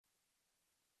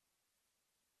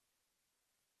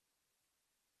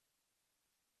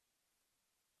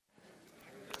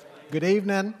Good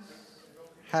evening.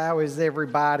 How is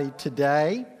everybody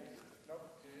today?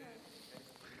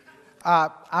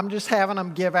 I'm just having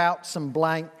them give out some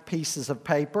blank pieces of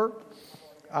paper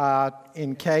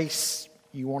in case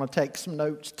you want to take some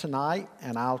notes tonight,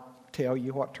 and I'll tell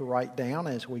you what to write down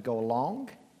as we go along.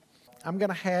 I'm going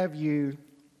to have you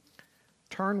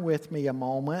turn with me a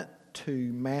moment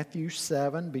to Matthew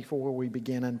 7 before we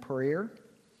begin in prayer.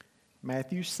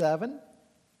 Matthew 7.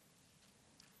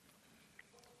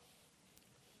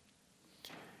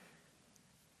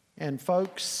 And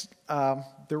folks,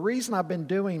 the reason I've been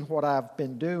doing what I've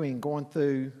been doing, going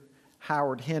through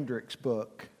Howard Hendricks'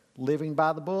 book, Living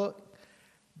by the Book,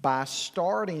 by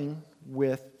starting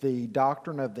with the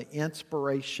doctrine of the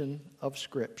inspiration of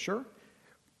Scripture,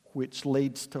 which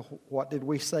leads to, what did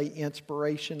we say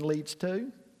inspiration leads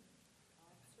to?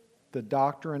 The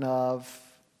doctrine of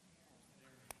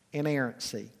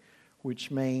inerrancy, which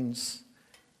means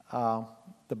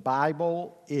the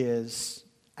Bible is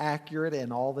accurate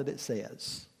in all that it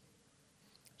says.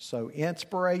 So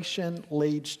inspiration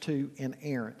leads to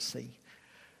inerrancy.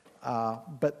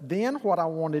 But then what I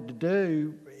wanted to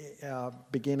do,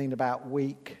 beginning about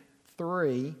week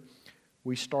 3,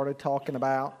 we started talking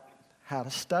about how to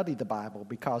study the Bible,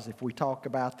 because if we talk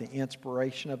about the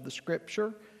inspiration of the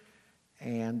Scripture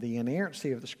and the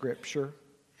inerrancy of the Scripture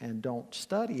and don't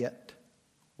study it,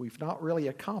 we've not really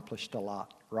accomplished a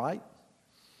lot, right?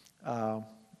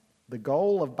 The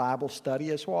goal of Bible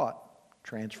study is what?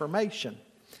 Transformation.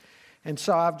 And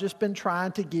so I've just been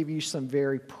trying to give you some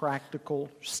very practical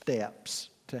steps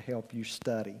to help you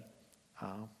study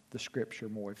the Scripture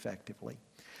more effectively.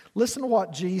 Listen to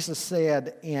what Jesus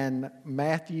said in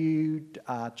Matthew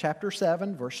chapter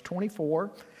 7, verse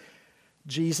 24.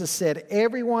 Jesus said,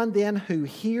 "Everyone then who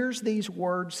hears these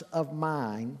words of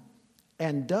mine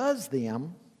and does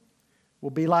them will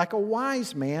be like a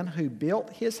wise man who built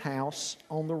his house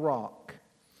on the rock.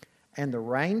 And the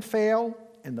rain fell,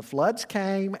 and the floods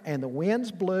came, and the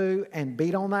winds blew and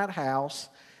beat on that house,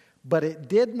 but it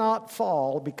did not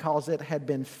fall because it had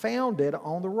been founded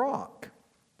on the rock.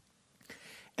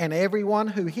 And everyone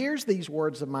who hears these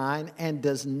words of mine and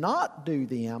does not do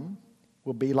them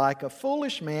will be like a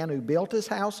foolish man who built his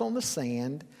house on the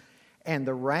sand, and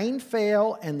the rain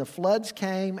fell, and the floods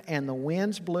came, and the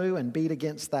winds blew and beat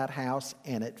against that house,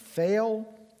 and it fell,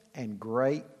 and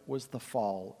great was the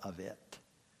fall of it."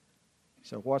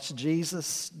 So what's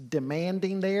Jesus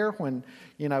demanding there? When,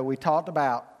 we talked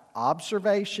about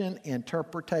observation,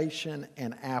 interpretation,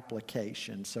 and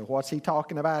application. So what's he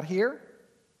talking about here?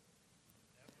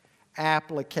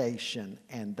 Application.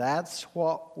 And that's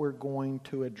what we're going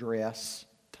to address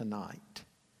tonight.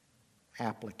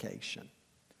 Application.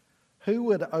 Who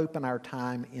would open our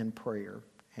time in prayer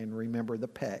and remember the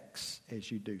PECs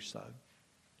as you do so?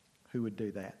 Who would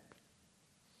do that?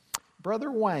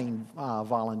 Brother Wayne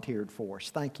volunteered for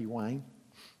us. Thank you, Wayne.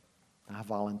 I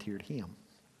volunteered him.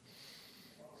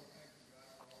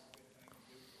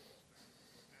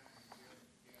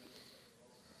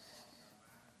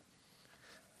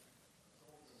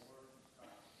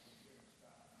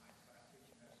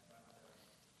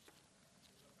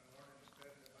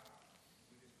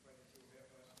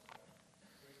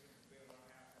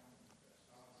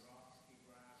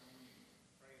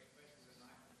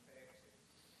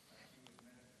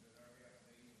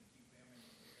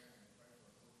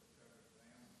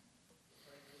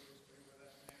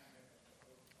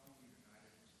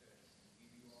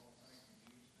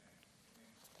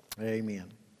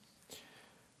 Amen.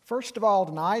 First of all,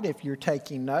 tonight, if you're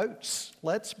taking notes,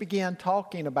 let's begin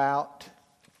talking about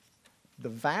the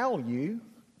value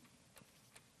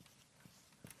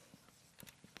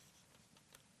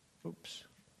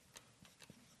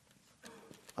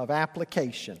of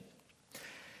application.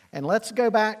 And let's go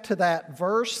back to that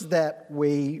verse that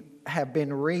we have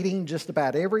been reading just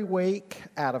about every week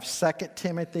out of 2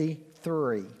 Timothy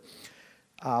 3.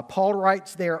 Paul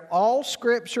writes there, "All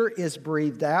Scripture is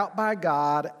breathed out by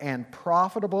God and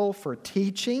profitable for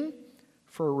teaching,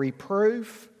 for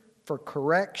reproof, for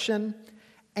correction,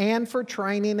 and for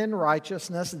training in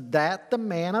righteousness, that the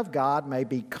man of God may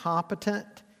be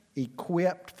competent,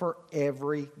 equipped for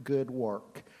every good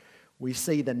work." We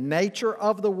see the nature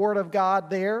of the Word of God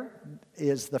there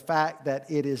is the fact that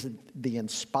it is the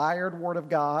inspired Word of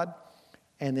God.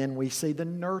 And then we see the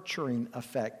nurturing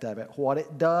effect of it, what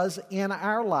it does in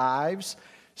our lives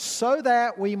so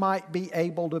that we might be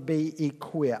able to be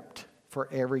equipped for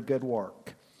every good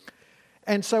work.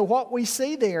 And so what we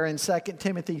see there in 2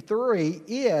 Timothy 3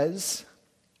 is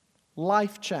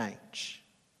life change.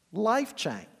 Life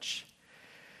change.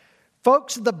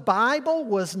 Folks, the Bible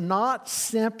was not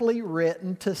simply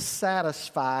written to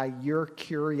satisfy your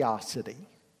curiosity.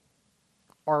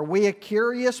 Are we a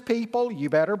curious people? You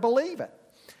better believe it.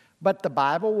 But the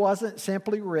Bible wasn't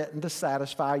simply written to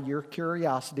satisfy your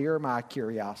curiosity or my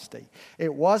curiosity.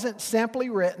 It wasn't simply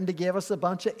written to give us a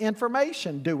bunch of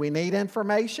information. Do we need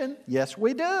information? Yes,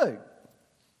 we do.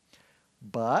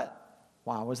 But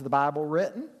why was the Bible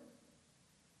written?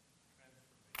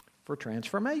 For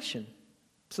transformation,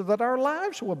 so that our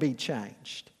lives will be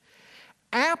changed.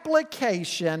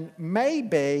 Application may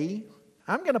be,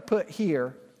 I'm going to put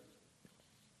here,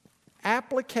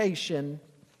 application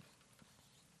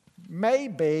may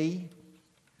be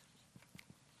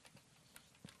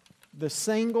the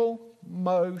single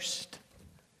most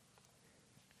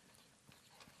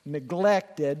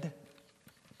neglected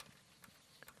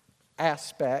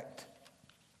aspect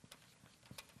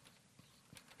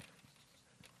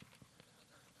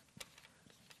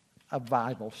of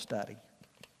Bible study.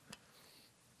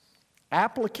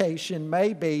 Application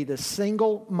may be the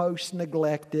single most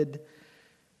neglected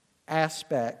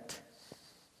aspect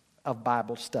of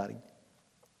Bible study.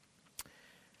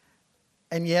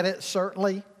 And yet it's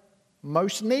certainly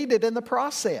most needed in the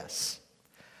process.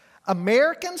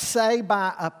 Americans say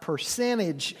by a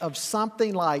percentage of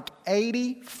something like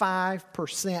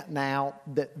 85% now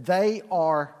that they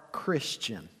are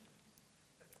Christian.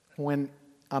 When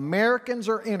Americans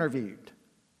are interviewed,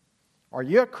 are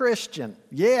you a Christian?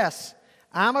 Yes,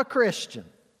 I'm a Christian.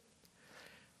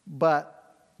 But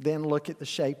then look at the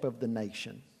shape of the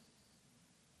nation.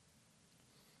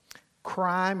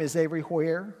 Crime is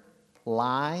everywhere.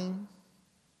 Lying,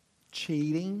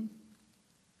 cheating,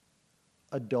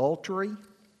 adultery,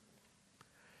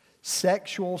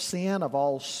 sexual sin of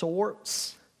all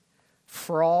sorts,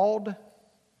 fraud,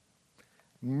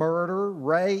 murder,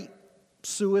 rape,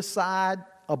 suicide,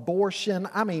 abortion.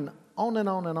 I mean, on and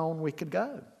on and on we could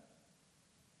go.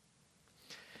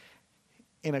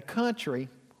 In a country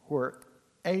where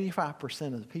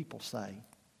 85% of the people say,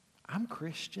 I'm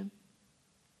Christian.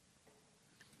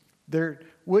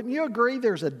 Wouldn't you agree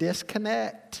there's a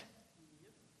disconnect?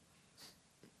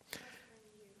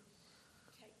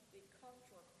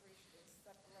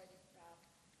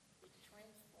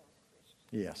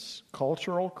 Yes,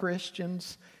 cultural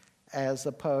Christians as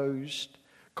opposed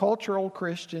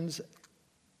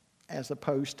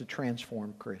to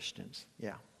transformed Christians.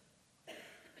 Yeah.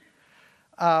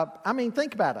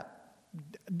 Think about it.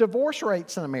 Divorce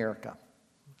rates in America.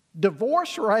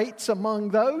 Divorce rates among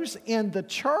those in the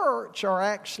church are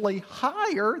actually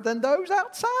higher than those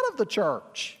outside of the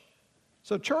church.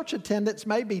 So church attendance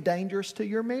may be dangerous to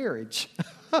your marriage.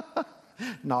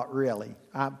 Not really.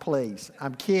 Please,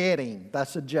 I'm kidding.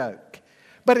 That's a joke.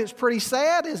 But it's pretty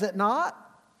sad, is it not?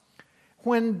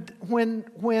 When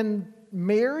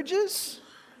marriages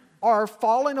are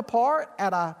falling apart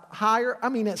at a higher,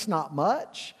 it's not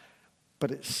much,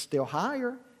 but it's still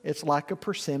higher. It's like a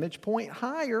percentage point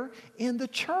higher in the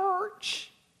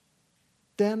church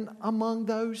than among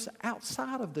those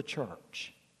outside of the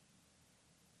church.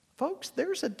 Folks,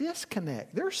 there's a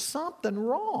disconnect. There's something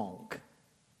wrong.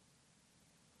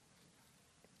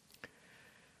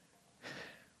 I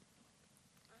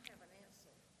have an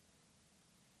answer.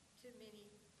 Too many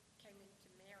came into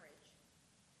marriage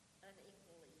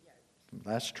unequally yoked.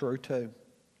 That's true too,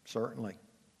 certainly.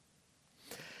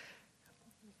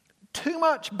 Too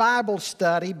much Bible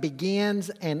study begins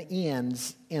and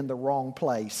ends in the wrong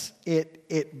place.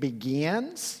 It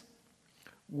begins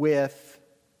with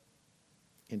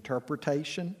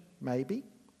interpretation, maybe,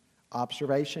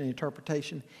 observation,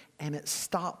 interpretation, and it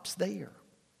stops there.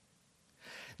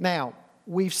 Now,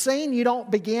 we've seen you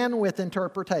don't begin with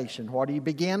interpretation. What do you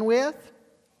begin with?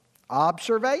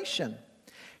 Observation.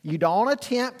 You don't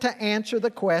attempt to answer the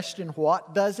question,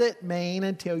 what does it mean,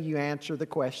 until you answer the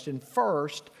question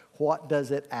first, what does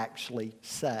it actually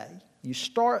say? You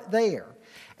start there.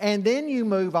 And then you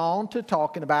move on to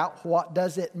talking about what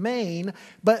does it mean.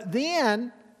 But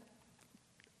then,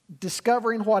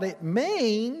 discovering what it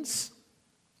means,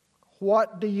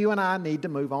 what do you and I need to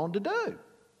move on to do?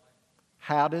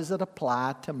 How does it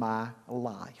apply to my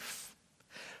life?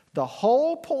 The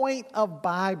whole point of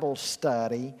Bible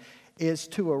study is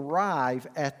to arrive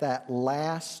at that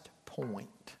last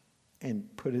point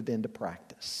and put it into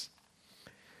practice.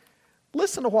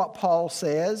 Listen to what Paul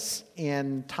says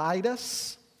in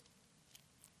Titus.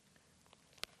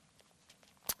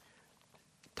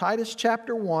 Titus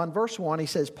chapter 1, verse 1, he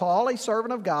says, Paul, a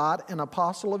servant of God, an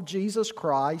apostle of Jesus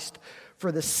Christ,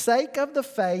 for the sake of the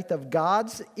faith of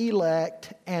God's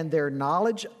elect and their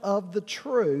knowledge of the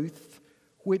truth,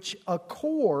 which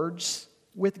accords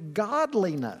with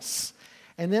godliness.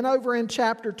 And then over in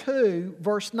chapter 2,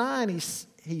 verse 9,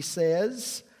 he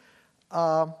says,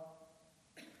 I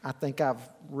think I've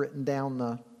written down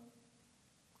the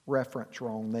reference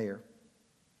wrong there.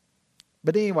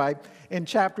 But anyway, in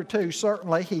chapter 2,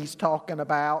 certainly he's talking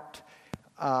about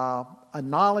a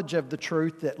knowledge of the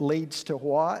truth that leads to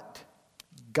what?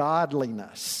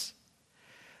 Godliness.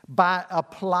 By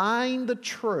applying the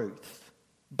truth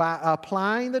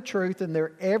in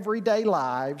their everyday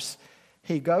lives,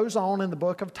 he goes on in the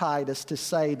book of Titus to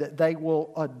say that they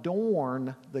will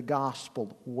adorn the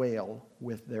gospel well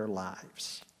with their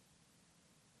lives.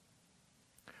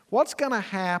 What's going to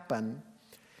happen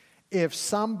if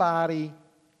somebody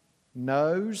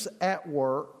knows at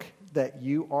work that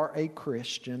you are a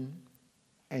Christian,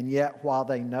 and yet while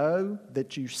they know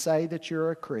that you say that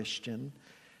you're a Christian,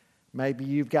 maybe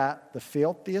you've got the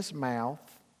filthiest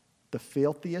mouth, the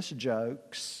filthiest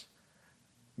jokes,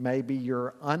 maybe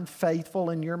you're unfaithful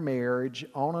in your marriage,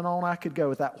 on and on I could go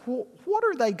with that. What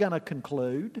are they going to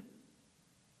conclude?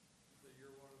 That you're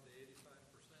one of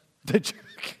the 85%.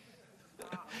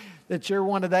 That you're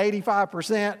one of the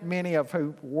 85%, many of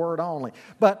who word only.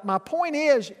 But my point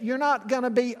is, you're not going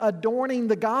to be adorning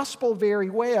the gospel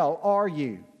very well, are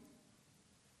you?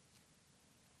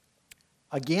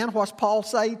 Again, what's Paul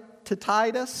say to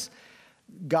Titus?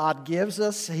 God gives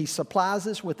us, he supplies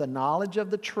us with the knowledge of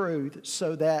the truth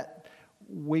so that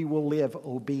we will live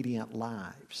obedient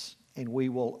lives and we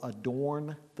will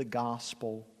adorn the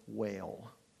gospel well.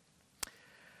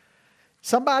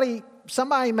 Somebody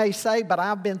may say, but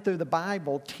I've been through the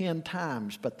Bible 10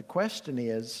 times. But the question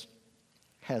is,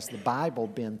 has the Bible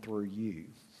been through you?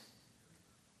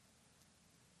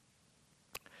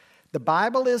 The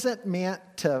Bible isn't meant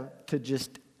to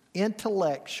just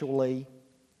intellectually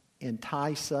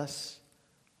entice us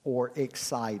or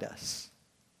excite us.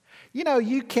 You know,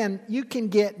 you can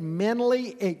get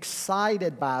mentally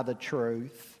excited by the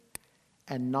truth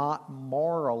and not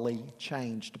morally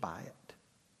changed by it.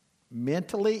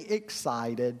 Mentally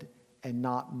excited and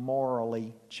not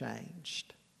morally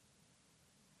changed.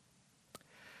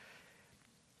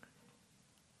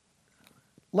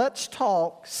 Let's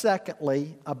talk,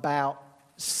 secondly, about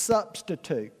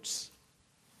substitutes.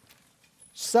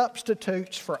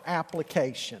 Substitutes for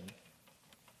application.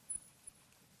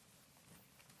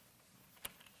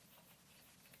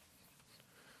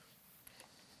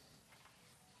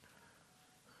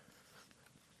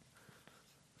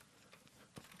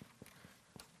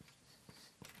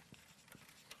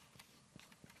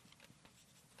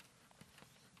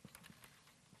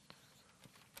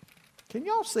 Can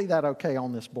y'all see that okay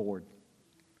on this board?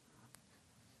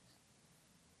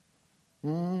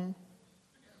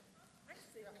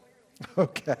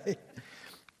 Okay.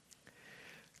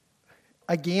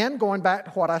 Again, going back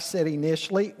to what I said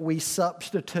initially, we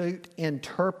substitute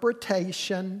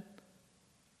interpretation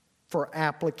for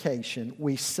application.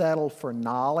 We settle for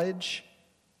knowledge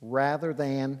rather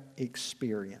than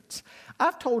experience.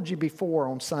 I've told you before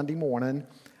on Sunday morning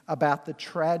about the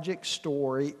tragic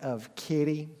story of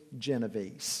Kitty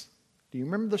Genovese. Do you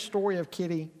remember the story of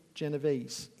Kitty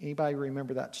Genovese? Anybody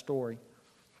remember that story?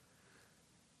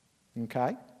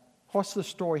 Okay. What's the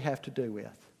story have to do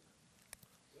with?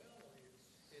 Well,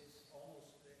 it's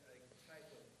almost a type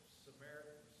of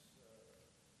Samaritan's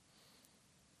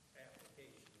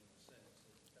application in the sense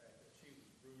of the fact that she was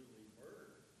brutally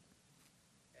murdered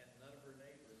and none of her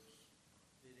neighbors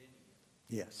did anything.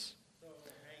 Yes. So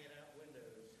hanging out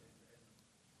windows and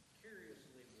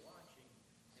curiously watching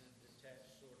in a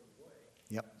detached sort of way.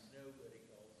 Yep. Nobody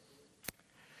called the police.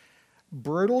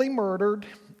 Brutally murdered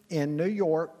in New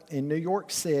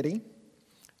York City.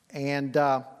 And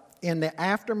in the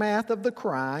aftermath of the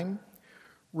crime,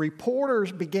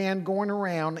 reporters began going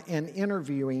around and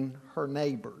interviewing her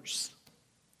neighbors.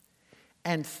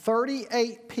 And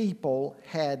 38 people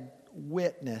had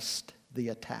witnessed the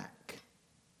attack.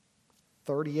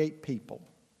 38 people.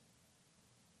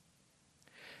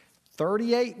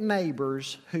 38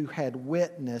 neighbors who had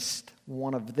witnessed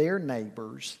one of their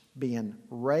neighbors being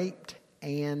raped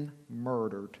and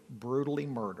murdered, brutally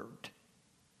murdered.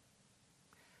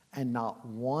 And not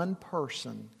one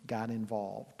person got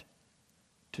involved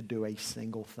to do a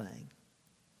single thing.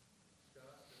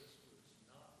 Scott, this was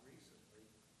not recently.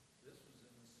 This was in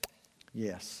the 60s.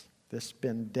 Yes, this has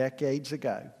been decades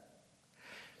ago.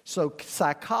 So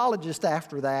psychologists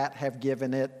after that have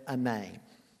given it a name.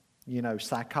 You know,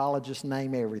 psychologists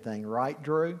name everything, right,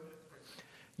 Drew?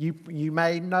 You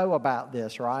may know about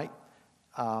this, right?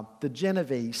 The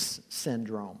Genovese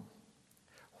syndrome,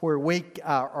 where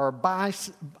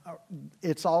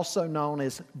it's also known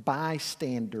as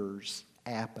bystander's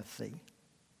apathy.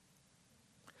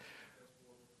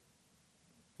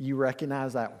 You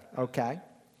recognize that one? Okay.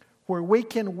 Where we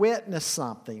can witness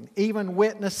something, even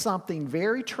witness something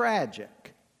very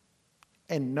tragic,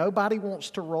 and nobody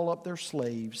wants to roll up their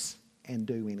sleeves and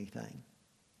do anything.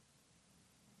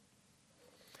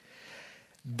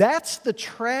 That's the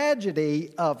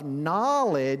tragedy of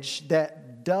knowledge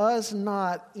that does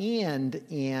not end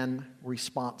in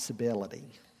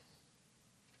responsibility.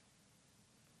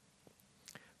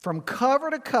 From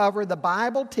cover to cover, the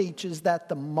Bible teaches that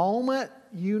the moment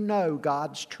you know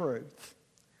God's truth,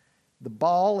 the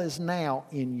ball is now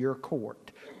in your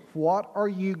court. What are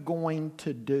you going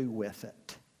to do with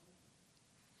it?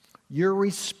 You're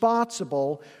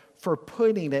responsible for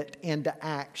putting it into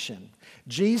action.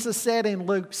 Jesus said in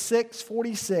Luke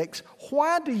 6:46,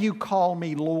 "Why do you call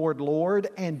me Lord, Lord,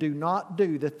 and do not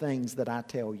do the things that I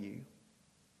tell you?"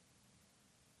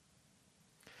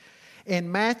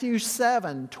 In Matthew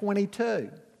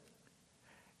 7:22,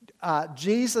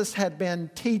 Jesus had been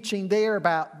teaching there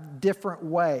about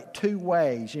two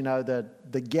ways,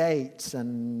 the gates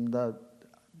and the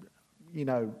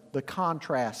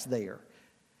contrast there.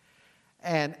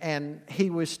 And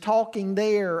he was talking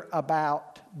there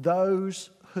about those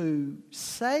who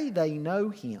say they know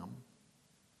him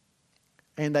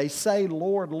and they say,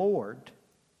 "Lord, Lord."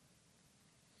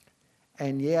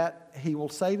 And yet he will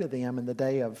say to them in the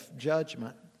day of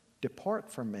judgment, "Depart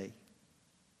from me.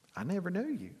 I never knew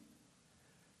you.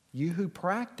 You who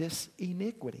practice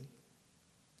iniquity."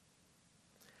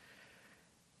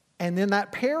 And then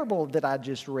that parable that I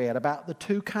just read about the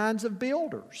two kinds of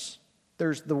builders.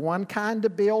 There's the one kind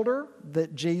of builder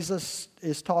that Jesus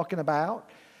is talking about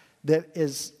that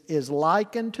is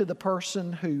likened to the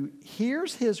person who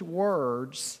hears his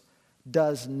words,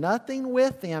 does nothing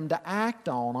with them to act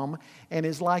on them, and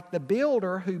is like the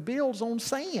builder who builds on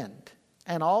sand.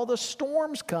 And all the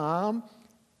storms come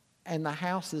and the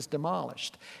house is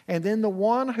demolished. And then the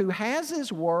one who has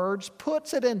his words,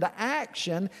 puts it into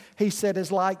action, he said,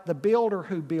 is like the builder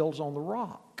who builds on the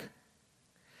rock.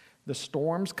 The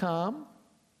storms come,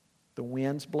 the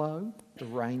winds blow, the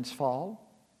rains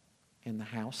fall, and the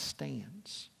house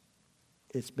stands.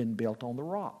 It's been built on the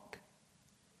rock.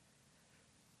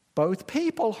 Both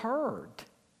people heard.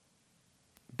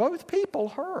 Both people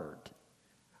heard.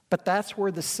 But that's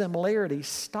where the similarities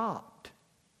stopped.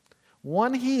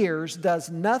 One hears, does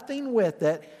nothing with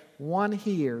it. One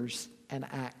hears and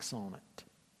acts on it.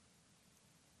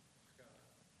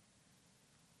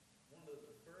 One of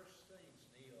the first things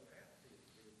Neil Hatfield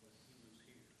did when he was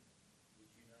here, did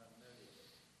you not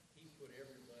notice? He put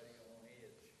everybody on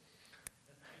edge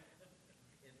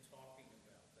in talking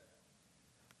about that.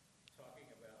 Talking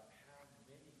about how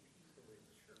many people in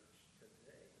church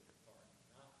today are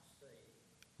not saved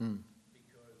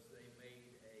because they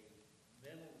made a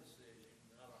mental decision,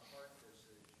 not a heart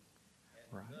decision, and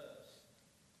Right. thus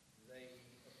they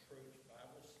approach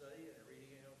Bible study and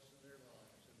everything else in their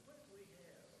lives. And what do we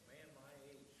have? A man my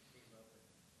age came up and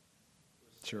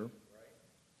was Sure. saved, right?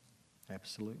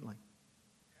 Absolutely.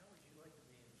 How would you like to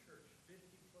be in church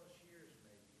 50 plus years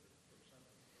maybe or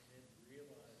something, and then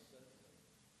realize suddenly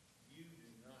you do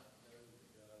not know the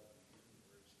God of the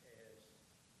universe as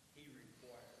he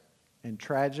requires? And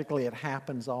tragically, it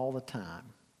happens all the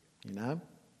time, you know?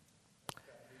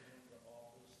 God, we know the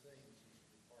awfulest things. He's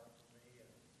depart from me and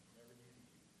never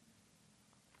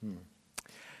knew you.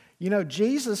 You know,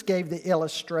 Jesus gave the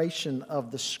illustration of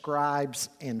the scribes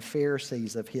and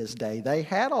Pharisees of his day. They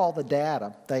had all the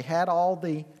data. They had all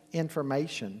the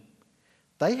information.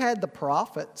 They had the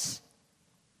prophets.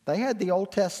 They had the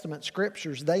Old Testament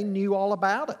scriptures. They knew all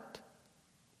about it.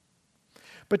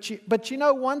 But you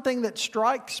know, one thing that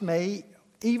strikes me,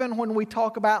 even when we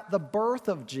talk about the birth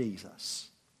of Jesus,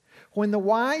 when the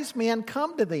wise men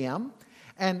come to them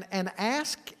and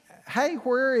ask, "Hey,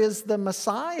 where is the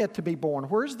Messiah to be born?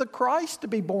 Where's the Christ to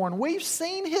be born? We've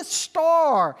seen his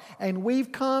star and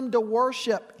we've come to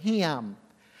worship him."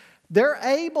 They're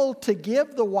able to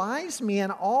give the wise men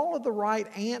all of the right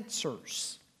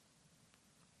answers,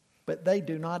 but they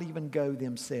do not even go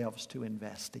themselves to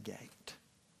investigate.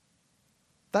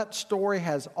 That story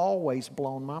has always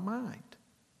blown my mind.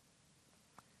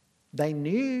 They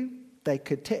knew they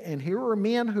could, and here are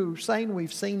men who are saying,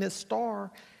 "We've seen this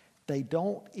star." They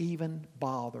don't even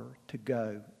bother to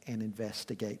go and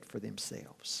investigate for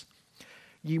themselves.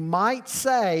 You might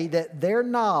say that their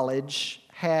knowledge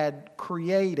had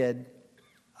created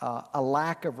a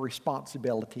lack of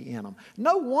responsibility in them.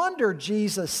 No wonder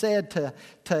Jesus said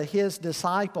to his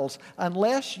disciples,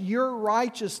 "Unless your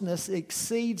righteousness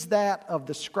exceeds that of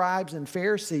the scribes and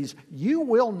Pharisees, you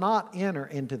will not enter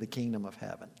into the kingdom of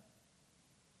heaven."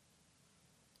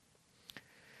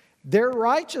 Their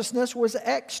righteousness was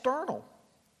external.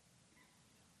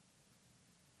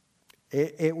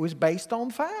 It was based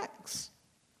on facts,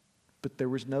 but there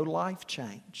was no life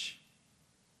change.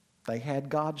 They had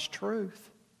God's truth.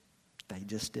 They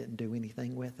just didn't do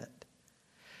anything with it.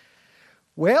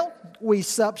 Well, we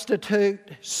substitute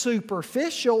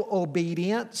superficial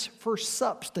obedience for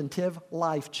substantive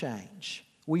life change.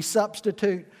 We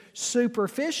substitute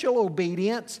superficial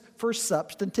obedience for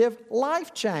substantive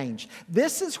life change.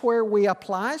 This is where we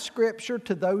apply Scripture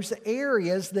to those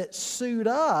areas that suit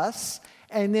us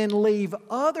and then leave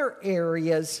other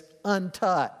areas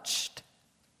untouched.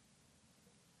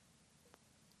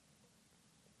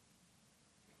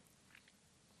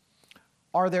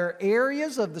 Are there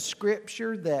areas of the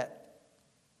Scripture that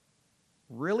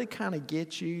really kind of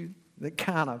get you, that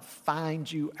kind of find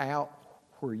you out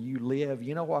where you live?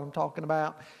 You know what I'm talking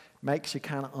about? Makes you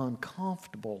kind of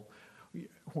uncomfortable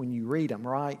when you read them,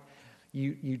 right?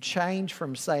 You change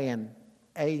from saying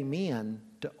amen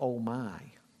to oh my.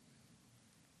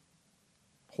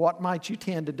 What might you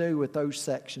tend to do with those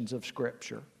sections of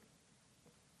Scripture?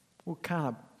 We'll kind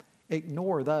of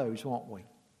ignore those, won't we?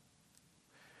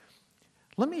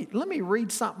 Let me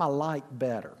read something I like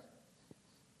better.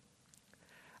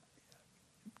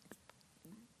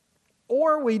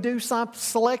 Or we do some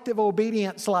selective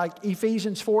obedience like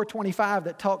Ephesians 4:25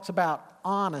 that talks about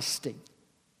honesty.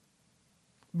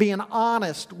 Being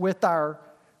honest with our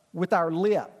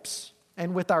lips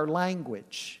and with our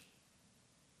language.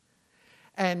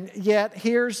 And yet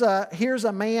here's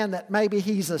a man that maybe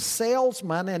he's a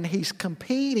salesman and he's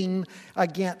competing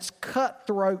against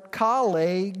cutthroat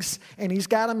colleagues and he's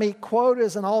got to meet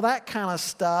quotas and all that kind of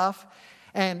stuff.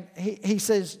 And he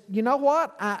says, you know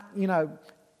what?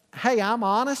 Hey, I'm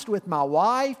honest with my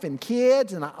wife and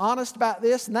kids and I'm honest about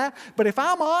this and that. But if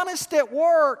I'm honest at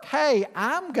work, hey,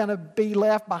 I'm going to be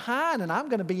left behind and I'm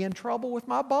going to be in trouble with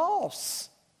my boss.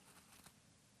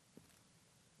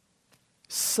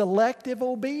 Selective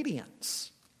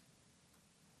obedience.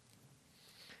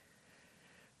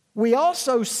 We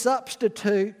also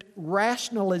substitute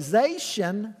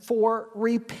rationalization for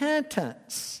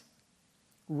repentance.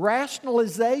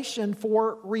 Rationalization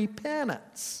for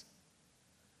repentance.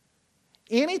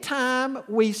 Anytime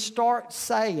we start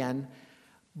saying,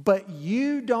 but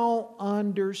you don't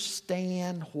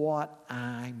understand what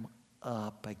I'm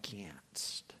up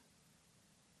against,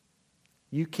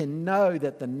 you can know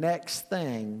that the next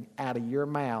thing out of your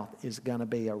mouth is going to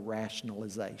be a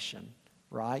rationalization,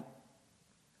 right?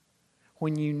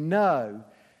 When you know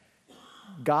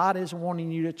God is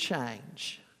wanting you to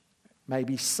change,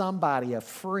 maybe somebody, a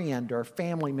friend or a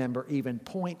family member even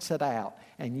points it out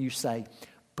and you say,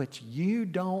 but you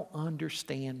don't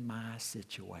understand my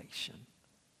situation.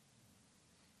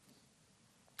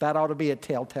 That ought to be a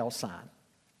telltale sign.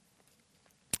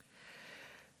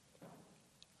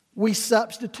 We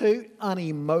substitute an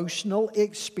emotional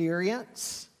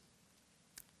experience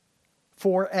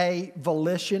for a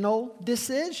volitional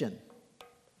decision.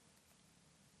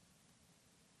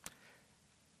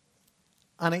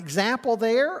 An example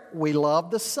there, we love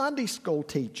the Sunday school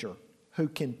teacher who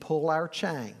can pull our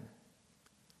chain.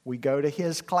 We go to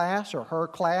his class or her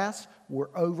class,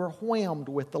 we're overwhelmed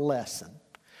with the lesson.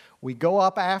 We go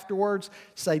up afterwards,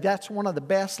 say, that's one of the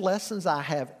best lessons I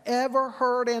have ever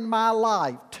heard in my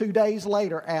life. 2 days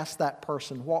later, ask that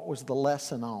person, what was the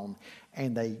lesson on?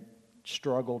 And they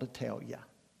struggle to tell you.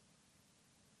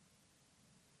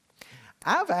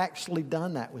 I've actually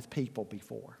done that with people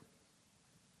before.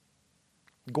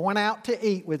 Going out to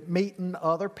eat with meeting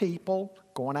other people,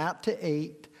 going out to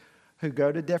eat, who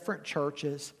go to different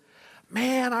churches.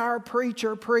 Man, our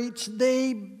preacher preached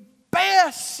the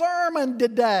best sermon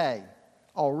today.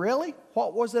 Oh, really?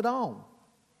 What was it on?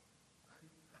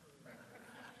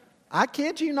 I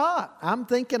kid you not. I'm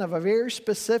thinking of a very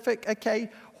specific occasion.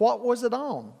 What was it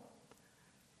on?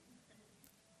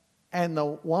 And the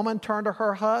woman turned to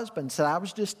her husband and said, I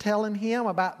was just telling him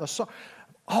about the sermon.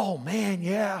 Oh, man,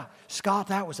 yeah. Scott,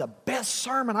 that was the best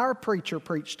sermon our preacher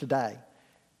preached today.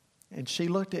 And she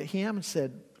looked at him and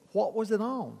said, what was it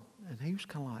on? And he was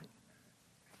kind of like,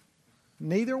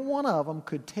 neither one of them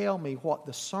could tell me what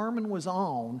the sermon was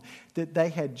on that they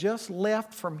had just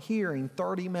left from hearing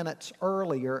 30 minutes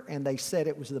earlier, and they said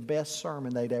it was the best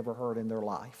sermon they'd ever heard in their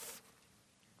life.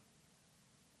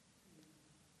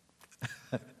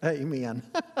 Amen.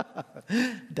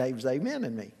 Dave's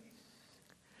amening me.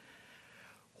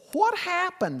 What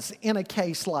happens in a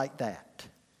case like that?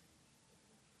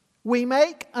 We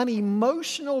make an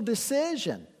emotional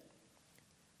decision.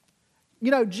 You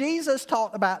know, Jesus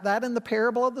talked about that in the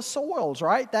parable of the soils,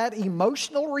 right? That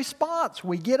emotional response.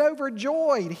 We get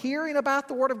overjoyed hearing about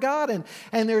the Word of God, and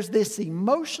there's this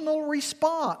emotional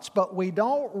response, but we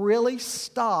don't really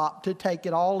stop to take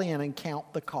it all in and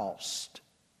count the cost.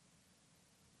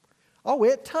 Oh,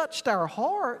 it touched our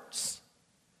hearts.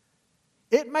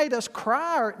 It made us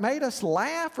cry, or it made us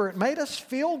laugh, or it made us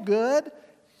feel good,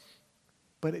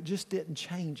 but it just didn't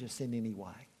change us in any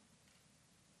way.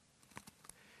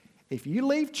 If you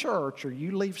leave church or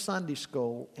you leave Sunday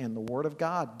school and the Word of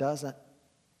God doesn't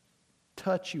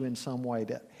touch you in some way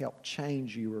to help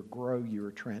change you or grow you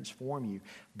or transform you,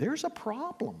 there's a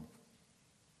problem.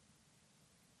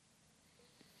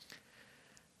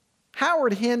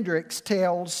 Howard Hendricks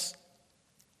tells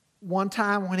one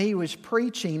time when he was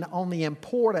preaching on the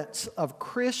importance of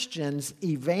Christians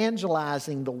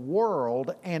evangelizing the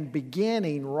world and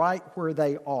beginning right where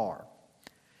they are.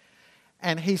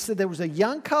 And he said there was a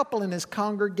young couple in his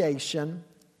congregation.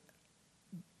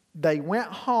 They went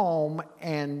home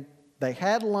and they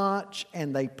had lunch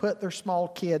and they put their small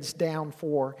kids down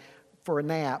for a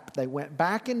nap. They went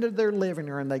back into their living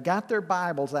room. They got their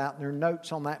Bibles out and their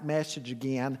notes on that message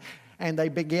again. And they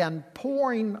began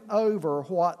poring over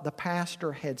what the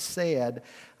pastor had said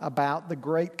about the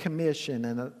Great Commission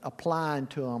and applying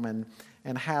to them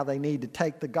and how they need to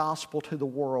take the gospel to the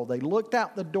world. They looked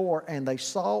out the door and they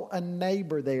saw a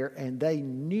neighbor there, and they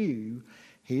knew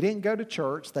he didn't go to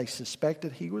church. They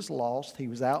suspected he was lost. He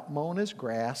was out mowing his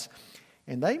grass.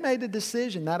 And they made a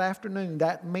decision that afternoon.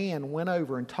 That man went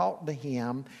over and talked to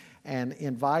him and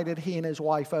invited he and his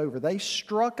wife over. They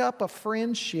struck up a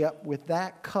friendship with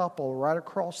that couple right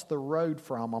across the road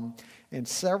from them. And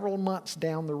several months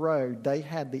down the road, they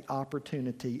had the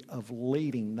opportunity of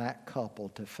leading that couple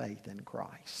to faith in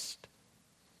Christ.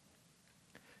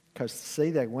 Because, see,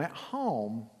 they went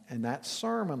home, and that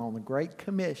sermon on the Great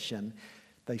Commission,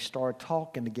 they started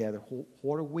talking together.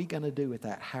 What are we going to do with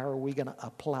that? How are we going to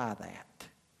apply that?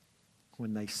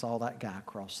 When they saw that guy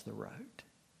across the road.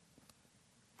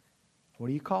 What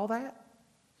do you call that?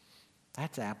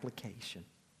 That's application.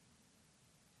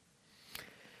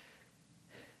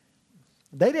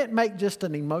 They didn't make just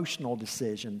an emotional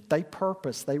decision. They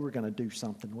purposed they were going to do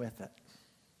something with it.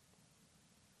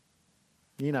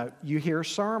 You know, you hear a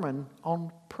sermon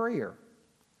on prayer.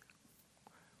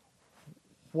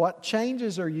 What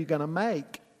changes are you going to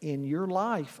make in your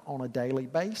life on a daily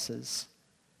basis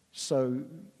so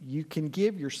you can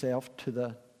give yourself to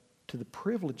the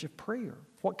privilege of prayer?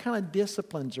 What kind of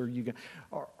disciplines are you going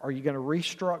to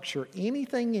restructure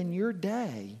anything in your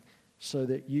day so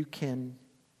that you can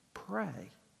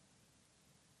pray?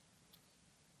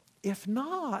 If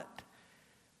not,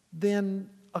 then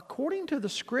according to the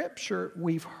Scripture,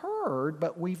 we've heard,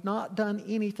 but we've not done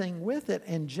anything with it.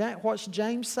 And what's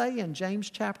James say in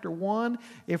James chapter 1?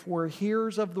 If we're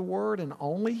hearers of the word and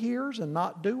only hearers and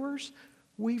not doers,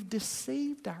 we've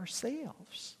deceived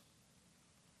ourselves.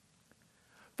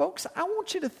 Folks, I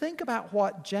want you to think about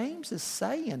what James is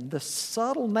saying, the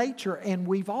subtle nature, and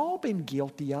we've all been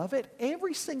guilty of it.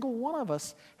 Every single one of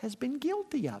us has been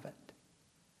guilty of it.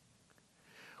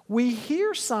 We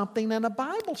hear something in a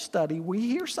Bible study. We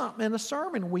hear something in a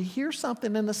sermon. We hear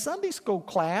something in a Sunday school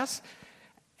class,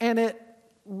 and it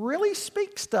really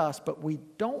speaks to us, but we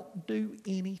don't do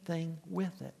anything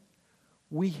with it.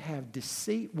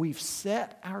 We've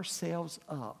set ourselves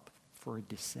up for a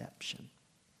deception.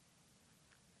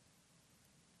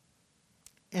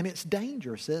 And it's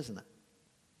dangerous, isn't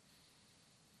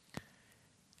it?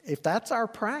 If that's our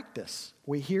practice,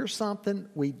 we hear something,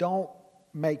 we don't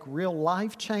make real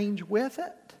life change with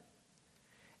it,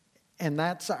 and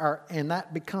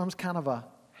that becomes kind of a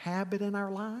habit in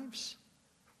our lives,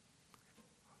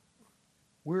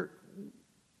 we're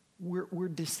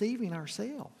deceiving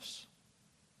ourselves.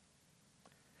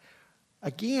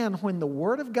 Again, when the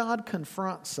Word of God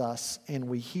confronts us and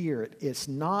we hear it, it's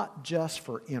not just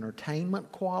for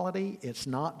entertainment quality. It's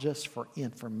not just for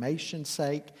information's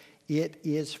sake. It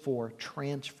is for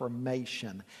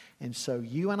transformation. And so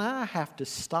you and I have to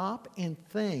stop and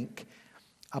think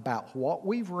about what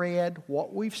we've read,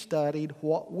 what we've studied,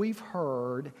 what we've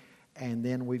heard, and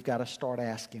then we've got to start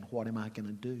asking, what am I going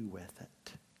to do with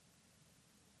it?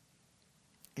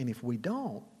 And if we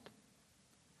don't,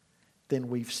 then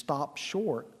we've stopped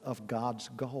short of God's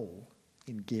goal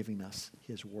in giving us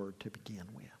His Word to begin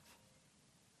with.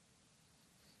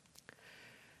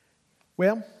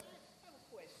 Well,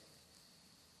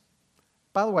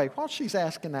 by the way, while she's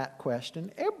asking that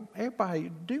question,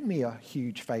 everybody do me a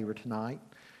huge favor tonight.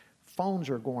 Phones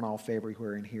are going off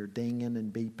everywhere in here, dinging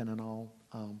and beeping and all.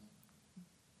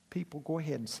 People, go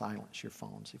ahead and silence your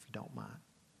phones if you don't mind.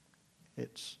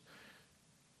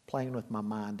 playing with my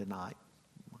mind tonight.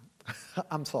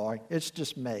 I'm sorry. It's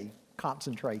just me.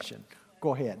 Concentration.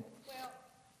 Go ahead. Well,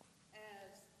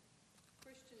 as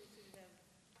Christians who have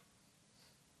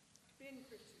been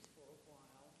Christians for a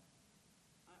while,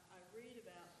 I read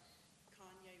about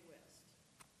Kanye West,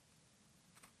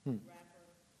 rapper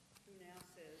who now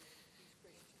says he's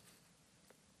Christian.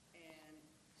 And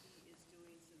he is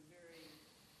doing some very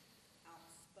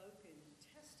outspoken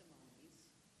testimonies,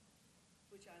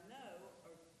 which I know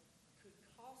could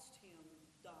cost him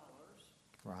dollars,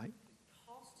 Right. could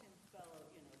cost him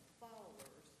followers.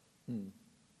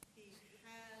 He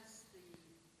has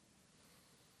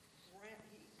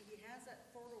he has that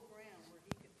fertile ground where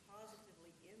he could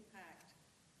positively impact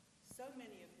so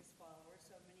many of his followers,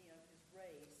 so many of his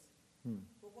race.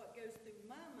 But what goes through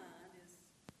my mind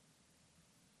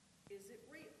is it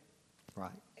real?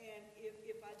 Right. And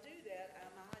if I do that,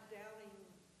 am I doubting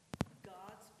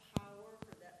God's power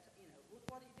for that? Look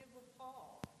what he did with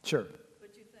Paul. Sure.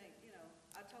 But you think,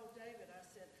 I told David, I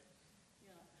said,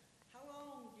 how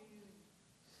long do you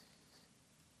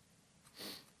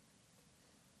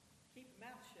keep your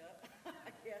mouth shut,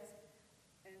 I guess,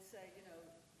 and say,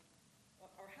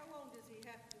 or how long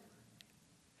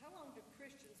do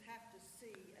Christians have to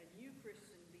see a new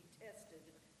Christian be tested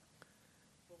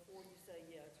before you say,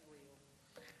 yeah, it's real?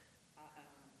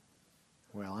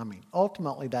 Well, I mean,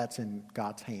 ultimately that's in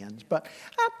God's hands. But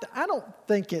I don't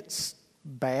think it's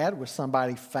bad with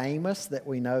somebody famous that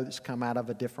we know that's come out of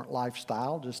a different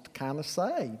lifestyle just to kind of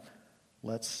say,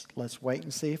 let's wait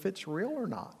and see if it's real or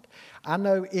not. I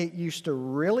know it used to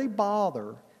really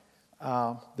bother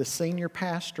the senior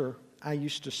pastor I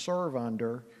used to serve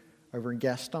under over in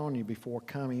Gastonia before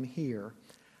coming here.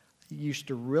 It used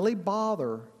to really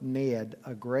bother Ned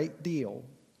a great deal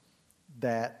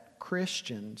that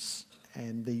Christians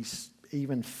and these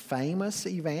even famous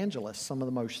evangelists, some of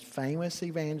the most famous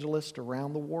evangelists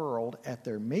around the world at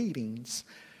their meetings,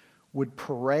 would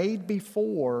parade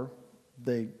before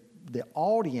the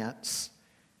audience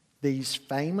these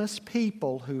famous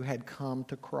people who had come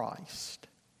to Christ.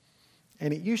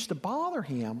 And it used to bother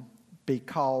him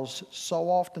because so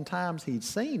oftentimes he'd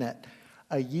seen it.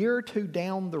 A year or two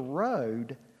down the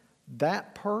road,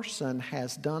 that person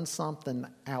has done something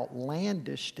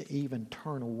outlandish to even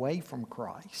turn away from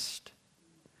Christ.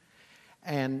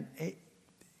 And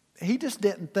he just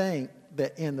didn't think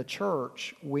that in the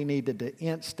church we needed to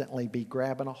instantly be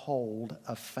grabbing a hold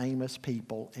of famous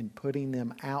people and putting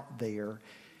them out there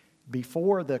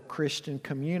before the Christian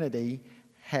community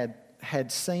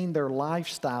had seen their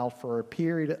lifestyle for a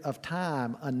period of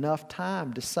time, enough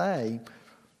time to say,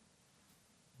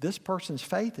 this person's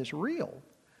faith is real.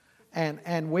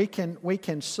 And we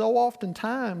can so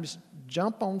oftentimes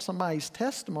jump on somebody's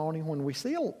testimony when we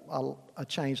see a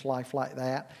changed life like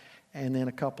that, and then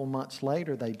a couple of months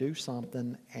later they do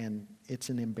something and it's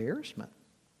an embarrassment.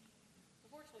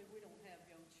 Unfortunately, we don't have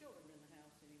young children in the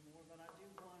house anymore, but I do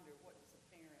wonder, what does a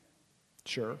parent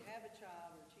Sure. have a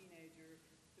child or teenager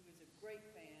who is a great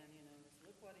fan, just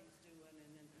look what he's doing, and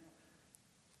then,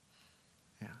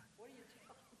 Yeah. what do you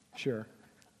tell them? Sure.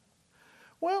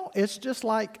 Well, it's just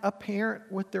like a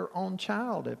parent with their own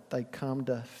child if they come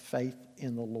to faith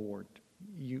in the Lord.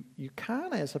 You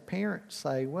kind of, as a parent,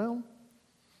 say, well,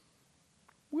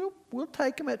 we'll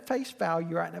take them at face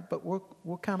value right now, but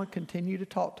we'll kind of continue to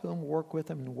talk to them, work with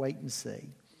them, and wait and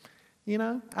see.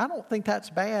 I don't think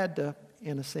that's bad to,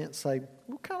 in a sense, say,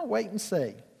 we'll kind of wait and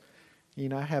see.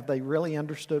 Have they really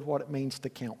understood what it means to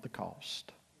count the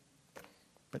cost?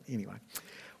 But anyway.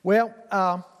 Well,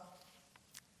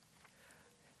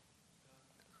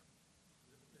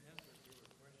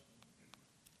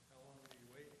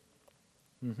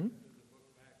 The book of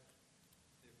Acts,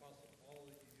 the Apostle Paul,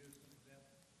 that you used as an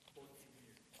example, 14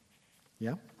 years.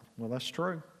 yeah, well, that's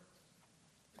true.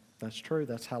 That's true.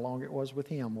 That's how long it was with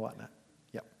him, wasn't it?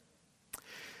 Yep.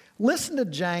 Listen to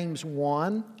James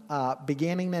 1,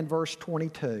 beginning in verse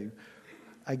 22.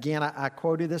 Again, I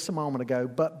quoted this a moment ago.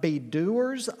 But be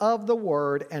doers of the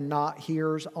word and not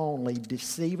hearers only,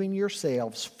 deceiving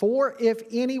yourselves. For if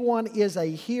anyone is a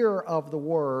hearer of the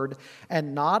word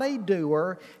and not a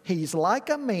doer, he's like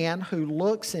a man who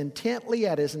looks intently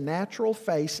at his natural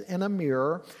face in a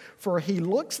mirror. For he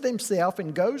looks at himself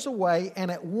and goes away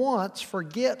and at once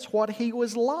forgets what he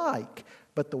was like.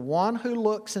 But the one who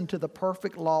looks into the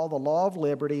perfect law, the law of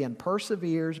liberty, and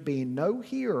perseveres, being no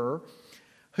hearer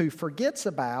who forgets,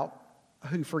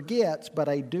 but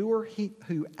a doer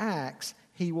who acts,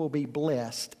 he will be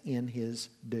blessed in his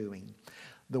doing.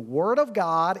 The Word of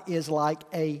God is like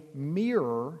a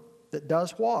mirror that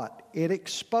does what? It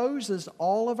exposes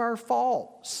all of our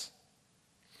faults.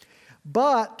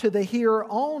 But to the hearer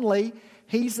only,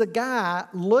 He's the guy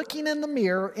looking in the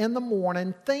mirror in the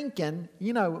morning thinking,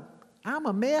 I'm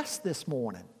a mess this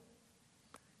morning.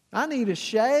 I need a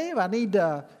shave. I need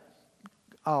to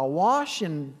wash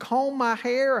and comb my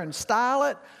hair and style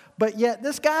it. But yet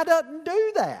this guy doesn't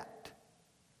do that.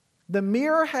 The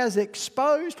mirror has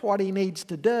exposed what he needs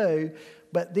to do,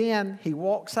 but then he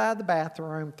walks out of the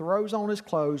bathroom, throws on his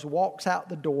clothes, walks out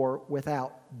the door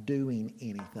without doing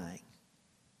anything.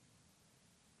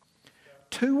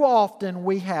 Too often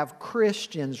we have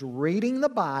Christians reading the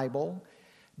Bible,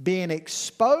 being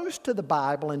exposed to the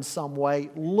Bible in some way,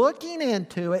 looking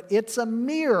into it. It's a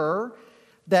mirror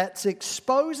that's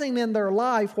exposing in their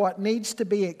life what needs to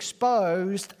be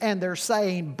exposed, and they're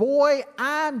saying, boy,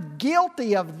 I'm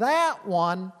guilty of that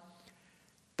one.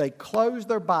 They close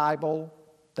their Bible,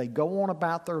 they go on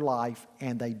about their life,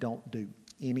 and they don't do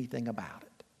anything about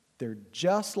it. They're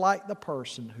just like the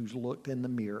person who's looked in the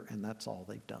mirror, and that's all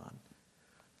they've done.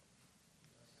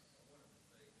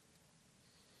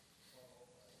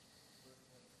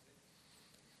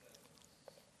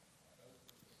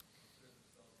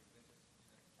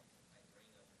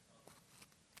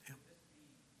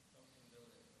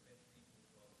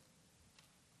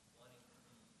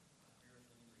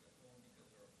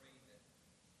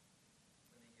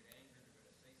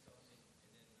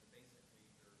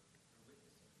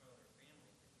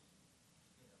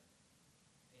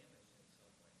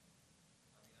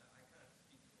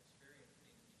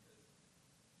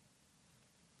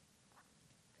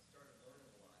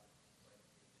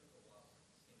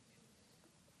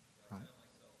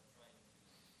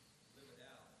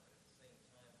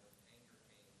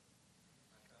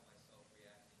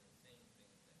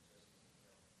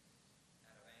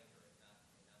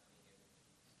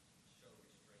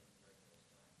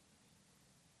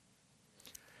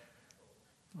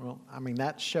 Well,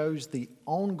 that shows the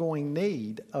ongoing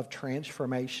need of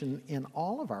transformation in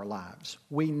all of our lives.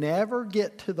 We never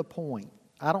get to the point,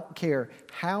 I don't care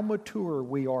how mature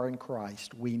we are in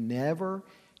Christ, we never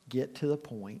get to the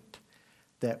point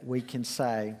that we can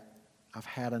say, I've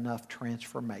had enough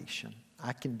transformation.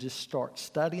 I can just start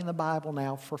studying the Bible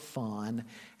now for fun,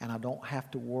 and I don't have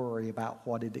to worry about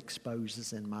what it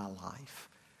exposes in my life.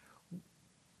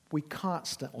 We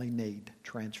constantly need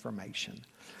transformation.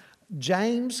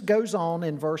 James goes on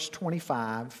in verse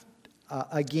 25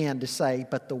 again to say,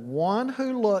 but the one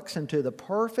who looks into the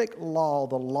perfect law,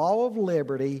 the law of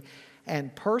liberty,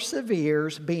 and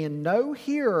perseveres, being no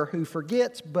hearer who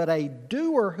forgets, but a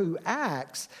doer who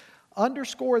acts,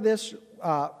 underscore this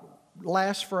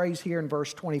last phrase here in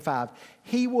verse 25,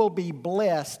 he will be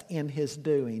blessed in his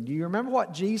doing. Do you remember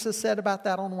what Jesus said about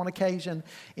that on one occasion?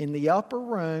 In the upper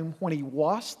room, when he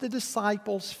washed the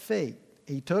disciples' feet,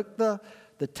 he took the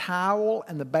towel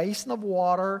and the basin of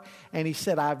water, and he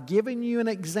said, I've given you an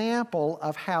example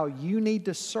of how you need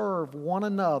to serve one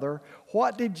another.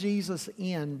 What did Jesus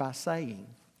end by saying?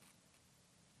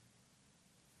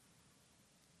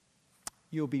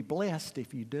 You'll be blessed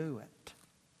if you do it.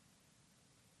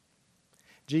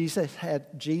 Jesus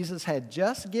had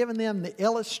just given them the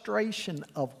illustration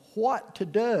of what to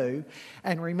do.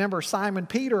 And remember, Simon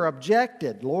Peter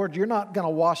objected, Lord, you're not going to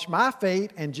wash my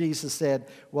feet. And Jesus said,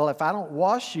 well, if I don't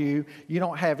wash you, you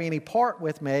don't have any part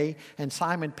with me. And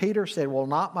Simon Peter said, well,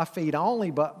 not my feet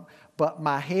only, but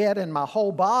my head and my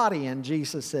whole body. And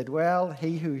Jesus said, well,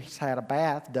 he who's had a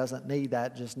bath doesn't need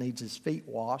that, just needs his feet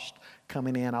washed,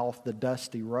 coming in off the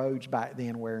dusty roads back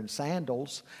then wearing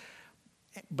sandals.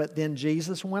 But then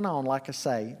Jesus went on, like I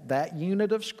say, that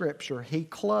unit of Scripture, he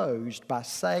closed by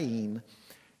saying,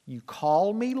 you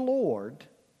call me Lord,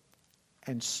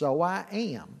 and so I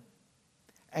am.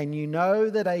 And you know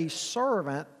that a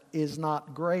servant is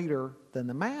not greater than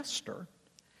the master.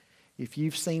 If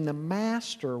you've seen the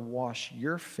master wash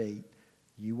your feet,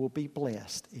 you will be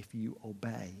blessed if you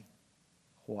obey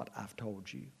what I've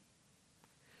told you.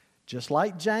 Just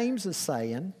like James is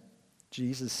saying,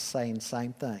 Jesus is saying the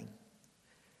same thing.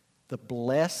 The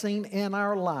blessing in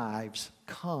our lives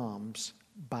comes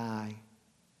by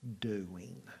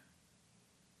doing.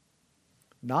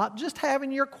 Not just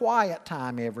having your quiet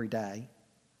time every day,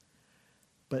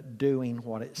 but doing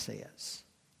what it says.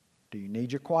 Do you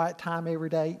need your quiet time every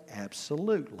day?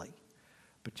 Absolutely.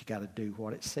 But you got to do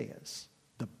what it says.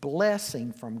 The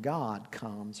blessing from God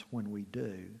comes when we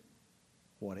do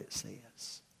what it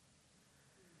says.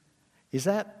 Is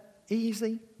that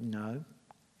easy? No.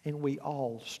 And we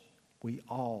all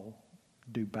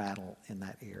do battle in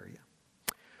that area.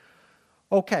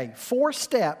 Okay, 4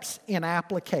 steps in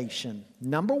application.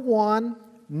 Number 1,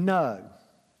 know.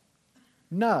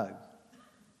 Know.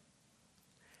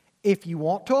 If you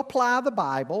want to apply the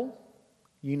Bible,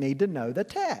 you need to know the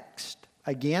text.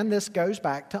 Again, this goes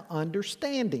back to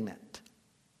understanding it.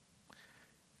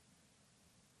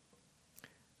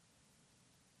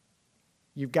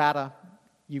 You've got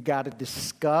to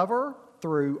discover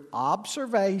through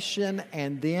observation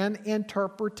and then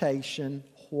interpretation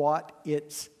what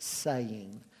it's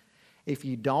saying. If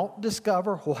you don't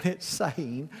discover what it's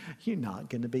saying, you're not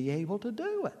going to be able to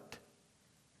do it.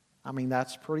 I mean,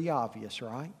 that's pretty obvious,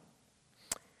 right?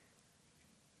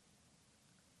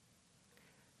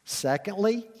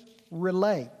 Secondly,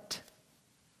 relate.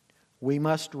 We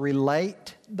must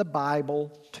relate the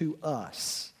Bible to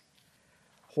us.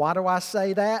 Why do I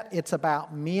say that? It's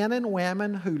about men and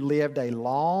women who lived a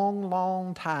long,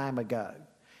 long time ago.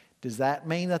 Does that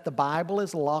mean that the Bible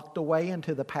is locked away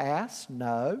into the past?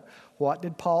 No. What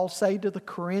did Paul say to the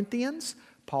Corinthians?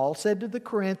 Paul said to the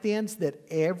Corinthians that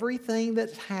everything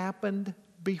that's happened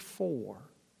before,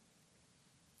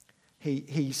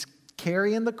 he's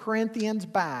carrying the Corinthians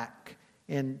back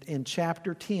in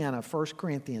chapter 10 of 1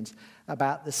 Corinthians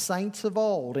about the saints of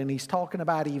old, and he's talking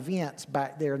about events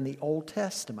back there in the Old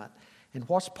Testament. And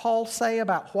what's Paul say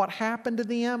about what happened to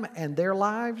them and their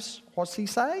lives? What's he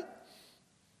say?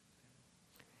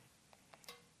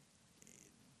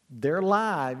 Their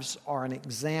lives are an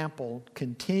example,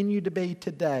 continue to be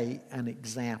today an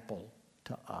example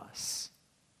to us.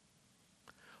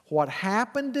 What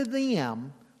happened to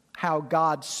them, how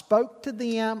God spoke to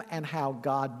them, and how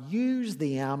God used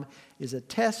them is a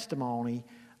testimony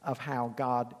of how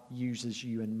God uses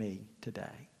you and me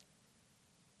today.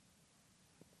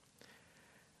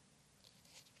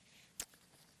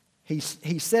 He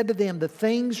said to them, the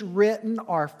things written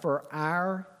are for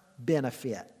our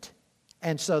benefit.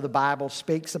 And so the Bible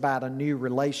speaks about a new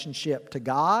relationship to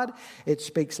God. It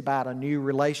speaks about a new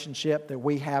relationship that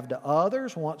we have to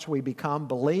others once we become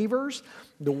believers.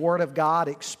 The Word of God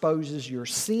exposes your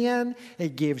sin.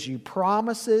 It gives you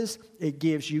promises. It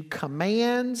gives you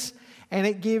commands. And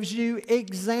it gives you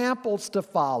examples to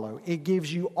follow. It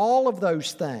gives you all of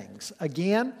those things.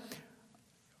 Again,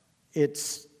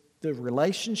 it's the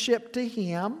relationship to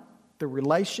Him, the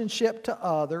relationship to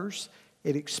others.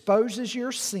 It exposes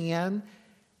your sin.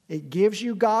 It gives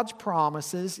you God's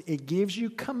promises. It gives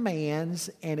you commands.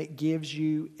 And it gives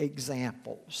you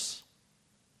examples.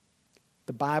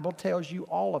 The Bible tells you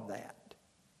all of that.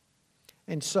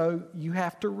 And so you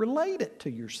have to relate it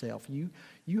to yourself.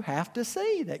 You have to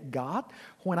see that God,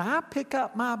 when I pick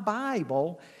up my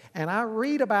Bible and I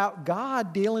read about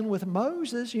God dealing with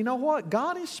Moses, you know what?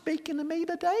 God is speaking to me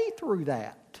today through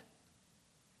that.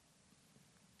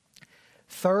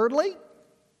 Thirdly,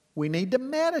 we need to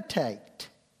meditate.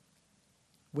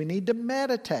 We need to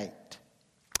meditate.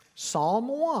 Psalm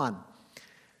 1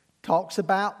 talks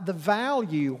about the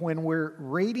value when we're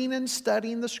reading and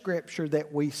studying the Scripture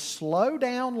that we slow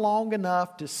down long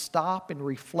enough to stop and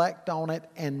reflect on it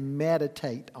and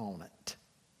meditate on it.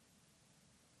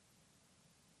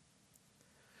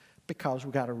 Because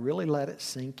we've got to really let it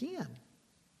sink in.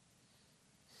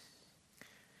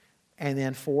 And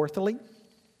then fourthly,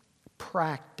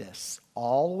 practice.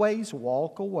 Always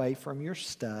walk away from your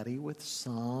study with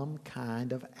some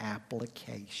kind of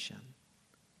application.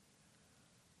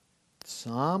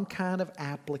 Some kind of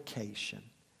application.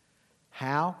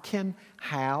 How can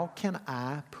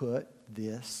I put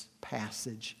this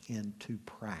passage into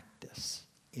practice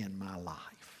in my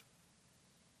life?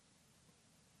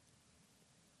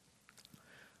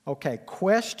 Okay,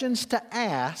 questions to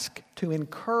ask to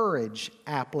encourage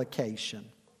application.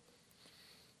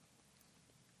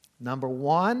 Number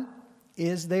one,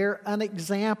 is there an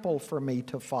example for me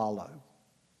to follow?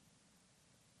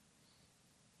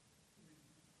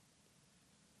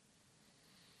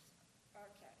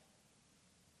 Okay.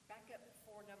 Back up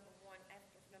before number one,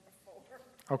 after number four.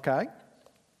 Okay.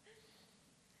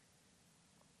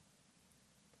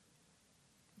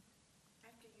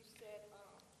 After you said,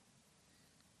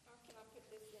 how can I put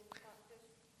this in practice?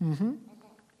 Mm-hmm. Number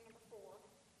four.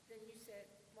 Then you said,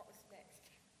 what was next?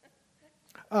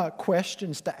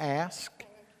 Questions to ask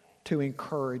to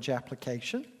encourage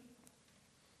application.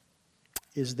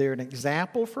 Is there an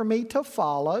example for me to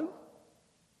follow?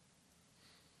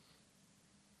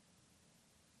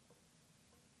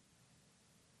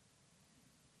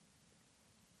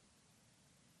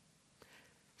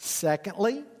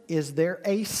 Secondly, is there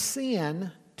a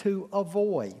sin to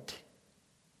avoid?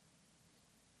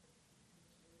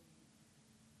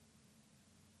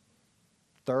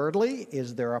 Thirdly,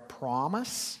 is there a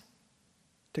promise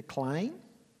to claim?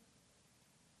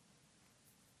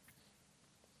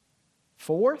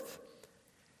 Fourth,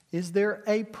 is there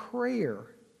a prayer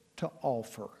to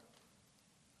offer?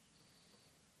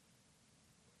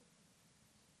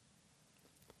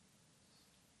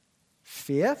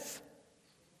 Fifth,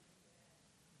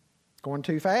 going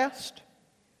too fast?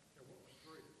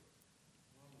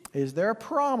 Is there a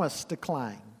promise to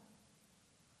claim?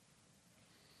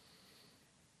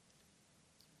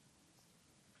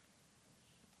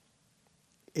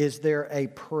 Is there a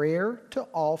prayer to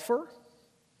offer?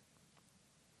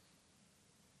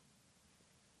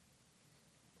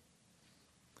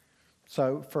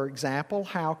 So, for example,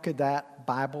 how could that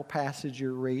Bible passage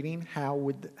you're reading, how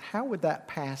would that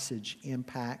passage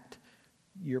impact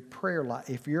your prayer life?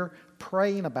 If you're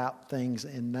praying about things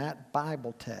in that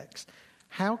Bible text,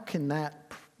 how can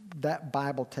that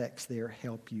Bible text there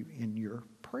help you in your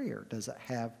prayer? Does it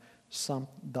have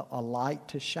a light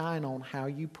to shine on how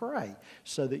you pray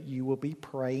so that you will be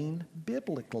praying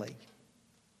biblically?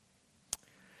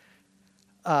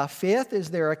 Fifth, is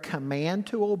there a command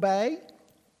to obey?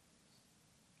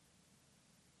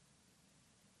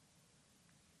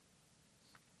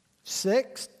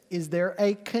 Sixth, is there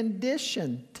a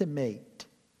condition to meet?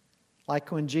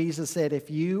 Like when Jesus said, if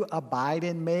you abide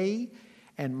in me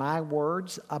and my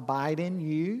words abide in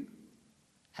you,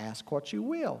 ask what you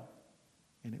will,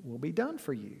 and it will be done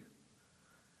for you.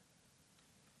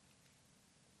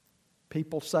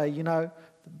 People say,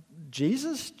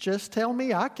 Jesus just tell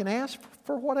me I can ask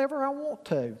for whatever I want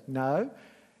to. No.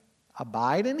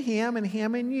 Abide in Him and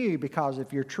Him in you, because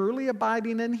if you're truly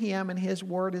abiding in Him and His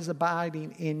Word is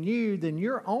abiding in you, then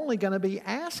you're only going to be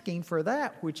asking for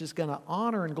that which is going to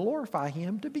honor and glorify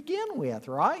Him to begin with,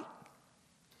 right?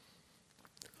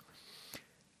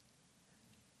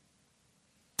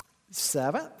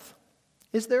 Seventh,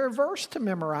 is there a verse to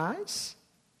memorize?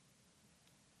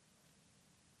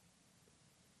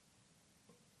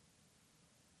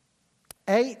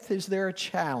 Eighth, is there a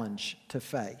challenge to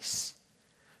face?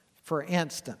 For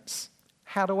instance,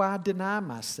 how do I deny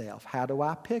myself? How do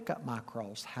I pick up my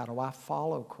cross? How do I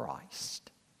follow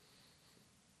Christ?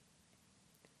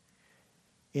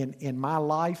 In my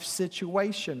life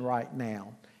situation right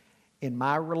now, in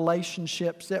my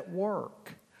relationships at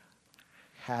work,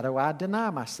 how do I deny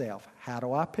myself? How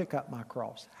do I pick up my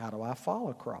cross? How do I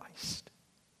follow Christ?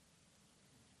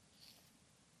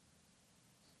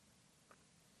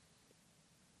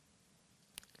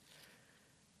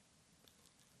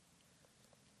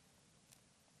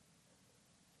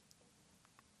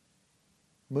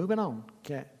 Moving on.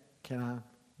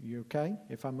 You okay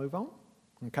if I move on?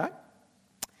 Okay.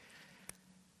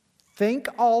 Think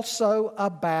also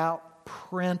about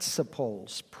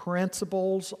principles.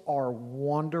 Principles are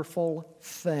wonderful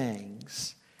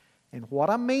things. And what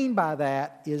I mean by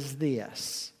that is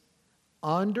this.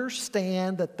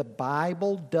 Understand that the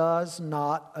Bible does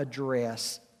not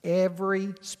address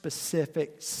every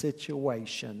specific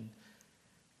situation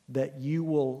that you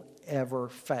will ever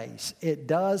face. It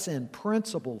does in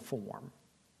principle form.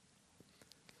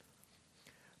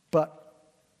 But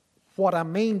what I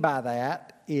mean by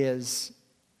that is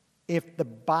if the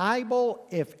Bible,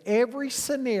 if every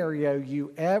scenario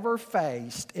you ever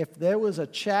faced, if there was a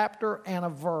chapter and a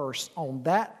verse on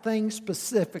that thing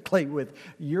specifically with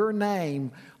your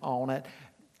name on it,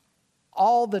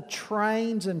 all the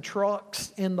trains and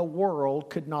trucks in the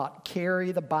world could not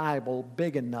carry the Bible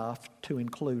big enough to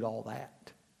include all that.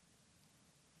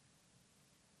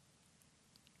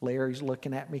 Larry's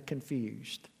looking at me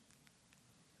confused.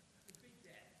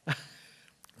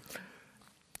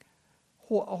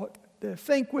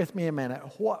 Think with me a minute.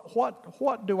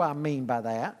 What do I mean by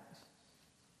that?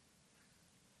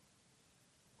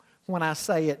 When I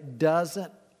say it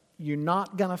doesn't, you're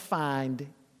not going to find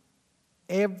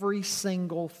every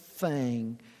single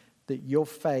thing that you'll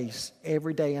face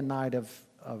every day and night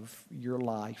of your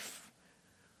life.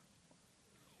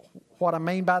 What I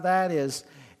mean by that is,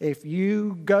 if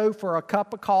you go for a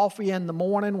cup of coffee in the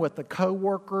morning with a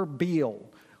coworker, Bill,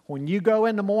 when you go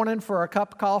in the morning for a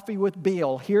cup of coffee with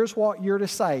Bill, here's what you're to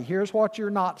say. Here's what you're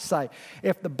not to say.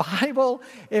 If the Bible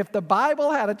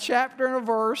had a chapter and a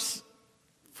verse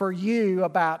for you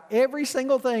about every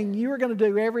single thing you were going to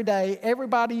do every day,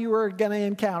 everybody you were going to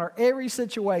encounter, every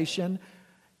situation,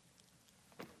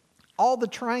 all the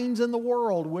trains in the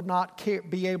world would not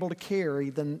be able to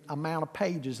carry the amount of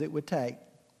pages it would take.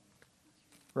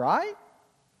 Right?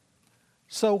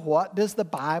 So what does the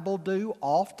Bible do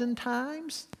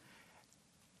oftentimes?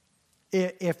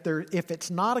 If it's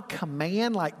not a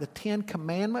command like the 10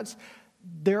 Commandments,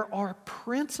 there are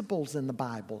principles in the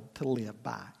Bible to live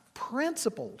by.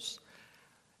 Principles.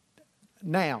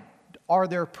 Now, are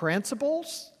there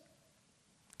principles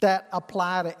that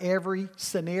apply to every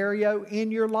scenario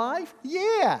in your life?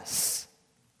 Yes.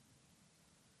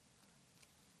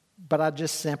 But I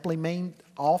just simply mean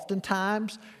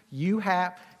Oftentimes, you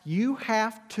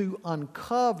have to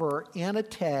uncover in a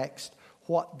text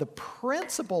what the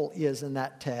principle is in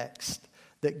that text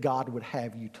that God would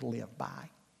have you to live by.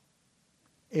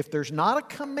 If there's not a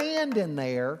command in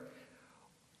there,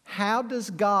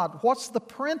 what's the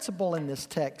principle in this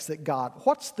text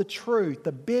what's the truth,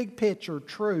 the big picture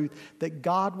truth that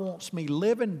God wants me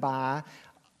living by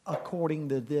according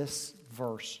to this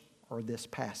verse or this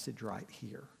passage right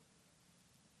here?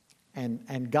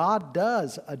 And God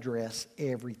does address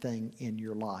everything in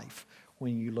your life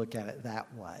when you look at it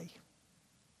that way.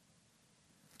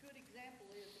 Good example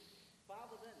is the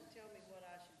Bible doesn't tell me what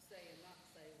I should say and not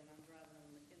say when I'm driving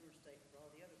on the interstate with all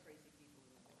the other crazy people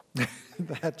in the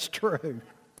world. That's true.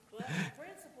 But the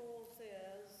principle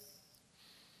says,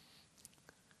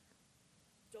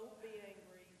 don't be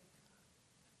angry,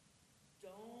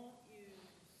 don't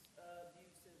use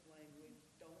abusive language,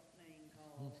 don't name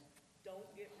call, don't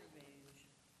get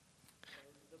revenge. So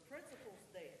the principle's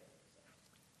there.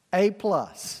 A+.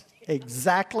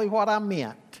 Exactly what I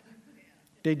meant.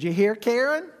 Did you hear,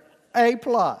 Karen? A+.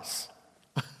 Now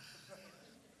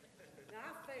I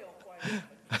fail quite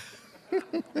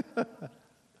often.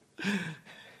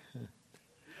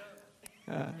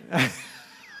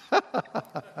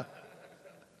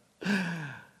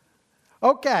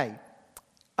 Okay.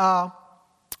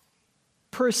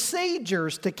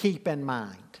 Procedures to keep in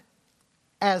mind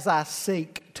as I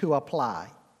seek to apply.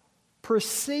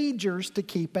 Procedures to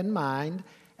keep in mind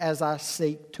as I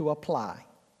seek to apply.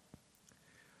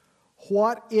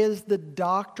 What is the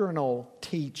doctrinal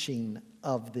teaching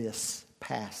of this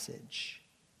passage?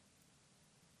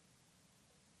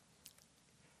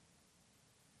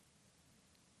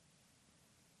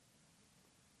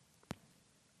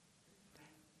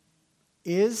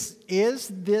 Is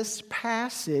this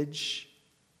passage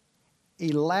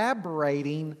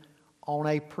elaborating on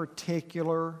a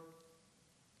particular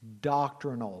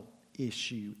doctrinal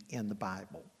issue in the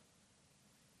Bible?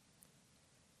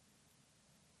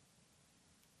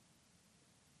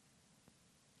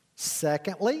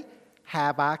 Secondly,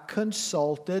 have I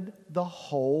consulted the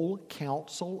whole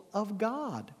counsel of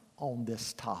God on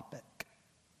this topic?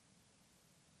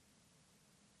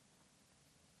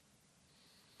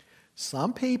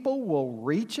 Some people will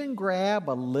reach and grab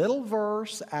a little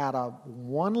verse out of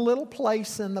one little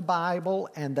place in the Bible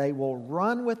and they will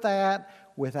run with that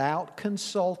without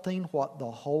consulting what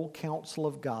the whole counsel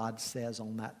of God says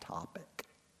on that topic.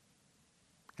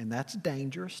 And that's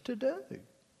dangerous to do. That's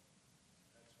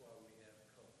why we have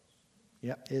cults.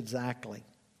 Yep, exactly.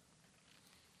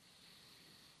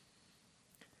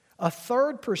 A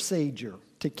third procedure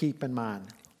to keep in mind.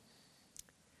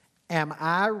 Am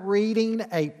I reading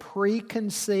a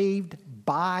preconceived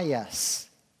bias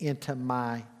into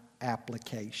my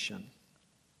application?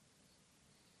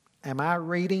 Am I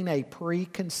reading a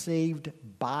preconceived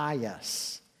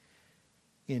bias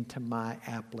into my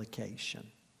application?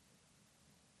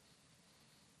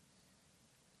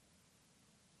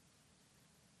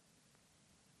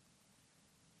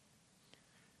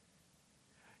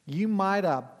 You might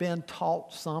have been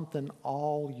taught something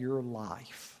all your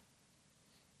life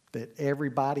that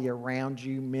everybody around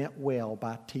you meant well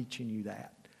by teaching you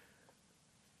that.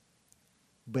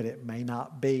 But it may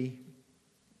not be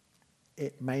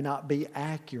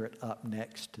accurate up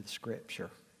next to the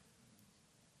Scripture.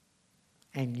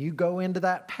 And you go into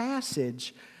that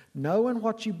passage knowing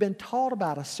what you've been taught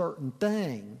about a certain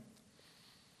thing,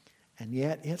 and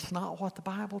yet it's not what the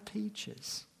Bible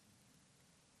teaches.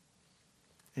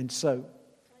 And so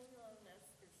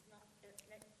Cleanliness is next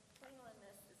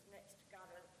to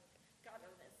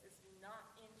godliness is not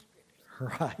in Scripture.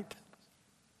 right.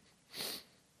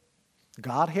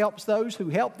 God helps those who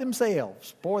help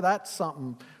themselves. Boy, that's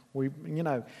something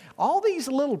all these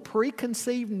little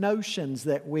preconceived notions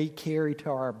that we carry to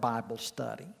our Bible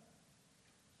study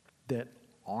that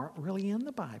aren't really in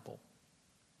the Bible.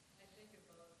 I think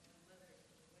about my mother,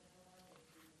 when I wanted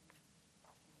to,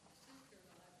 my sister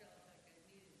and I felt like I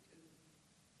needed to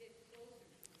get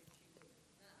closer to her. She was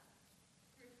not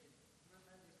Christian. My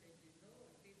mother said,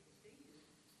 when people see you,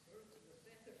 birds of a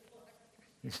feather flock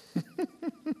together. And I said,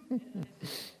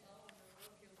 oh, no,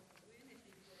 look, you'll win if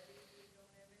you do that if we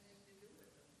don't have anything to do with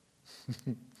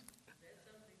them. That's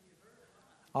something you heard a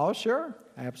lot. Oh, sure.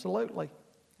 Absolutely.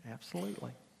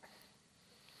 Absolutely.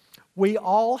 We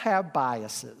all have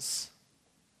biases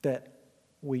that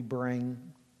we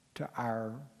bring to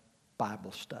our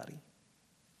Bible study.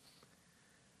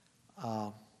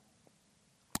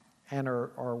 And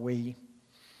are we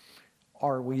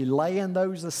laying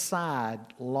those aside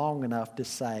long enough to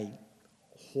say,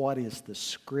 what is the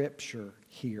Scripture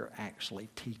here actually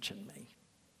teaching me?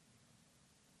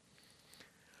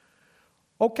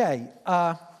 Okay,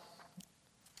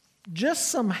 just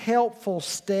some helpful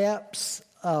steps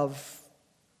of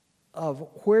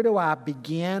where do I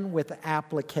begin with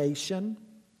application.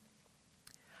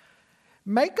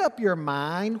 Make up your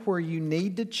mind where you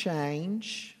need to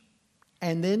change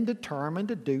and then determine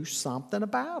to do something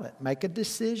about it. Make a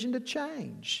decision to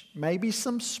change. Maybe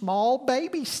some small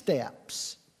baby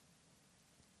steps.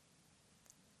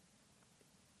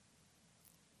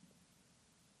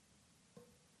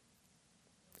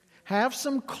 Have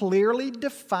some clearly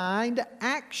defined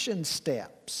action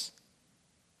steps.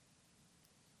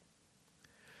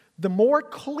 The more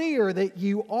clear that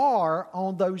you are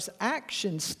on those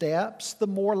action steps, the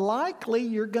more likely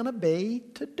you're going to be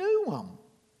to do them.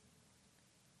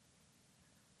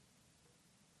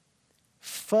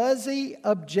 Fuzzy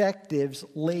objectives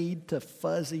lead to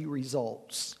fuzzy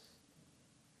results.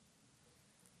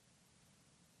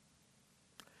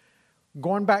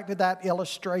 Going back to that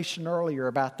illustration earlier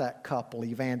about that couple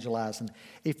evangelizing,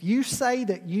 if you say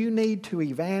that you need to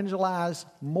evangelize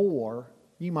more,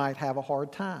 you might have a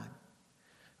hard time.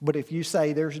 But if you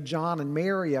say there's John and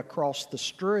Mary across the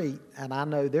street and I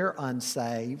know they're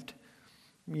unsaved,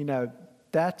 you know,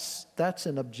 that's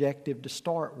an objective to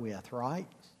start with, right?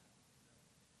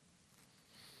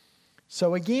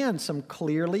 So again, some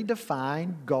clearly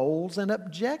defined goals and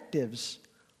objectives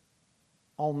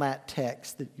on that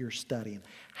text that you're studying.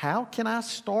 How can I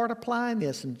start applying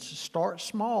this? And start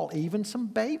small, even some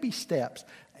baby steps,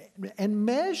 and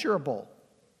measurable.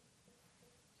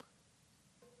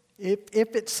 If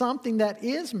it's something that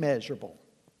is measurable.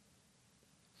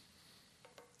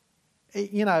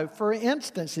 You know, for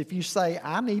instance, if you say,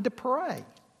 I need to pray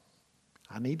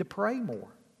more.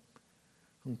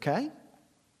 Okay?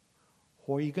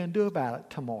 What are you going to do about it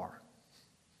tomorrow?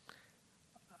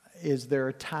 Is there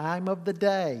a time of the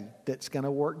day that's going to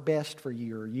work best for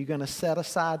you? Are you going to set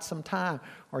aside some time?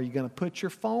 Are you going to put your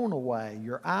phone away,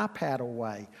 your iPad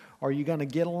away? Are you going to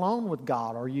get alone with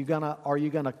God? Are you going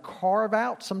to carve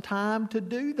out some time to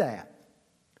do that?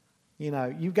 You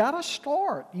know, you've got to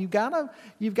start. You've got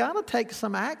to take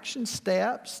some action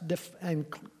steps and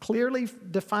clearly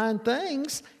define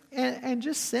things and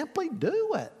just simply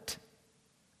do it.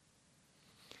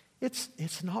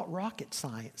 It's not rocket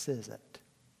science, is it?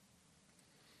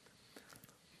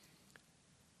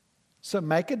 So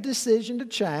make a decision to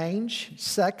change.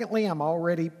 Secondly, I'm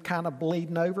already kind of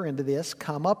bleeding over into this.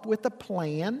 Come up with a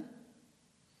plan.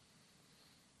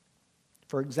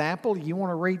 For example, you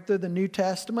want to read through the New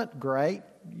Testament? Great.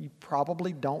 You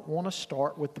probably don't want to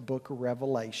start with the book of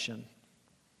Revelation.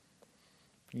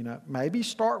 You know, maybe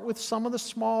start with some of the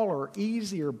smaller,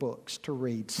 easier books to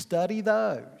read. Study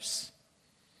those.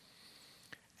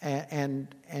 And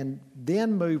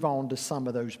then move on to some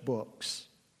of those books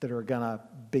that are going to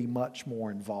be much more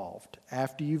involved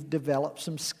after you've developed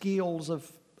some skills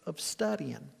of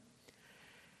studying.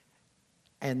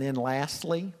 And then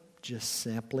lastly, just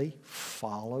simply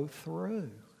follow through.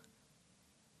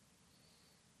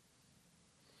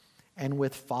 And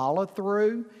with follow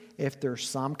through, if there's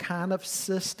some kind of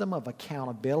system of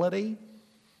accountability,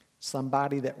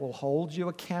 somebody that will hold you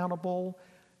accountable,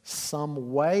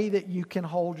 some way that you can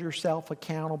hold yourself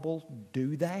accountable,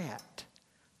 do that.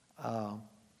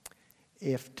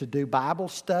 If to do Bible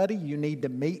study you need to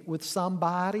meet with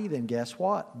somebody, then guess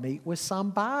what? Meet with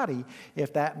somebody.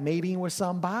 If that meeting with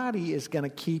somebody is going to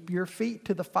keep your feet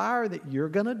to the fire, that you're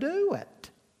going to do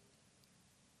it.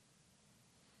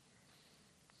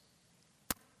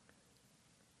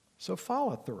 So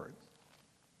follow through.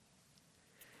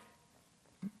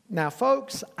 Now,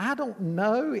 folks, I don't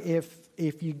know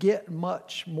if you get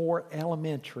much more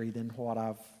elementary than what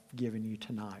I've given you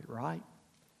tonight, right?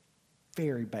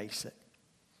 Very basic.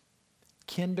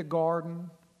 Kindergarten,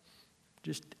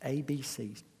 just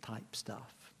ABC type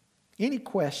stuff. Any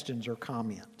questions or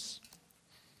comments?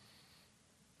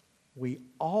 We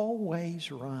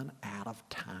always run out of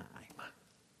time.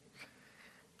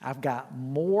 I've got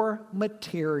more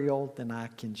material than I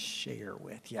can share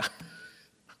with you. I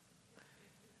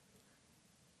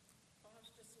was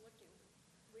just looking,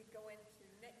 we go into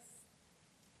next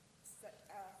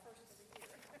first of the year.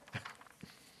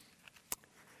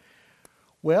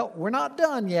 Well, we're not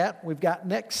done yet. We've got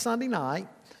next Sunday night,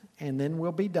 and then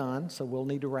we'll be done, so we'll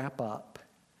need to wrap up.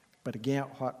 But again,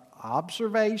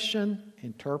 observation,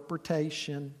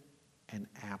 interpretation, and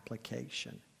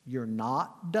application. You're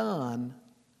not done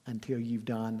until you've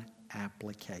done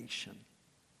application.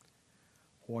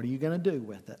 What are you going to do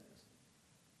with it?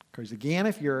 Because again,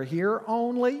 if you're here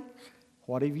only,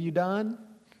 what have you done?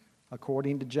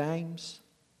 According to James,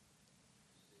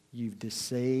 you've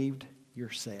deceived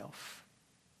yourself.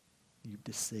 You've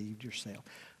deceived yourself.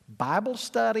 Bible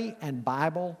study and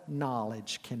Bible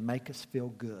knowledge can make us feel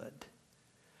good.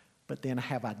 But then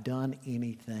have I done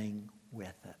anything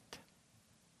with it?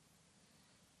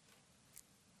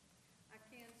 I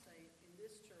can say, in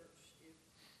this church, if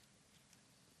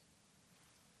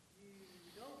you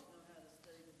don't know how to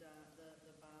study the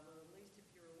Bible, at least if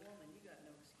you're a woman, you got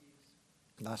no excuse.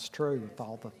 That's true with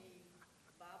all the...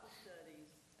 Bible studies,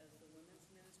 as the women's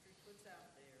ministry puts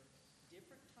out there,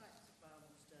 different types of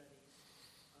Bible studies.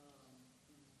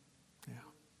 Yeah.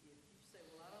 If you say,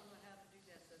 well, I don't know how to do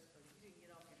that, that's because you didn't get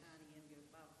off your hiney and go to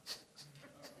Bible study.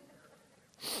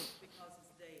 Because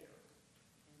it's there.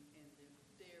 And they're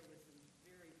there with some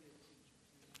very good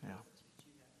teachers. And Yeah. teach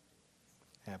you how to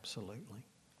do it. Absolutely.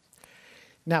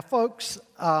 Now, folks,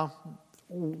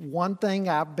 one thing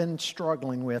I've been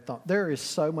struggling with, there is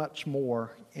so much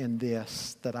more in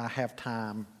this that I have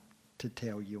time to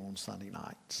tell you on Sunday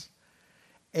nights.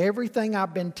 Everything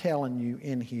I've been telling you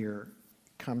in here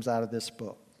comes out of this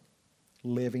book,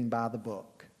 Living by the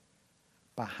Book,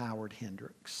 by Howard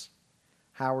Hendricks.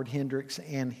 Howard Hendricks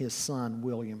and his son,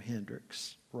 William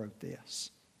Hendricks, wrote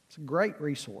this. It's a great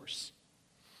resource.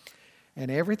 And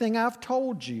everything I've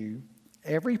told you,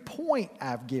 every point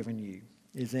I've given you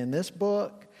is in this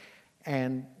book,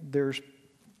 and there's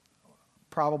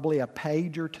probably a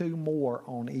page or two more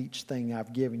on each thing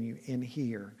I've given you in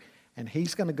here. And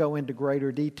he's going to go into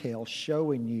greater detail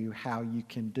showing you how you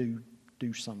can do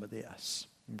some of this,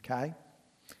 okay?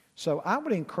 So I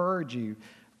would encourage you,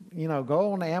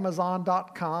 go on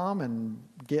Amazon.com and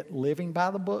get Living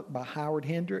by the Book by Howard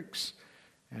Hendricks,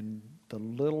 and the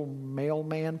little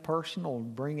mailman person will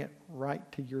bring it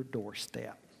right to your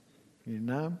doorstep,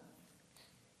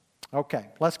 Okay,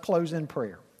 let's close in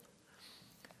prayer.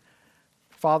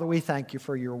 Father, we thank you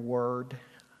for your word.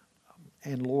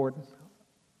 And Lord,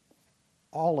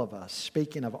 all of us,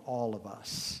 speaking of all of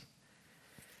us,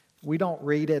 we don't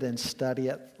read it and study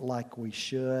it like we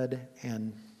should,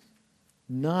 and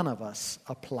none of us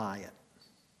apply it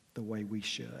the way we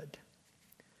should.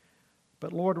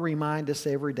 But Lord, remind us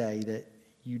every day that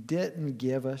you didn't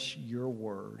give us your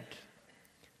word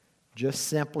just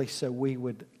simply so we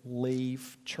would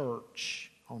leave church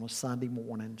on a Sunday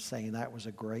morning saying that was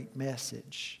a great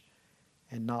message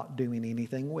and not doing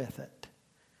anything with it.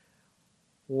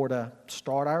 Or to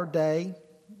start our day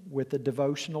with a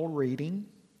devotional reading,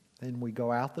 then we go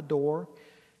out the door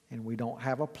and we don't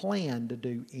have a plan to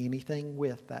do anything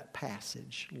with that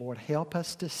passage. Lord, help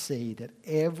us to see that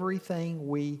everything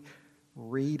we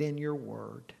read in your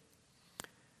word,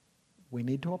 we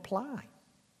need to apply.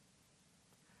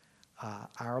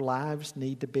 Our lives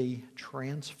need to be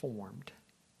transformed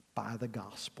by the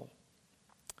gospel.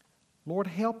 Lord,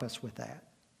 help us with that.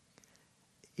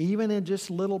 Even in just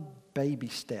little baby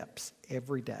steps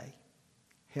every day,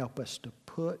 help us to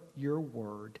put your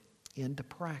word into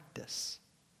practice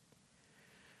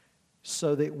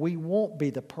so that we won't be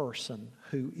the person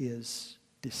who is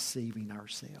deceiving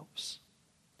ourselves,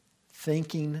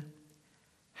 thinking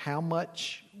how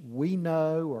much we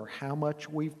know or how much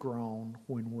we've grown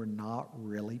when we're not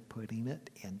really putting it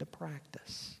into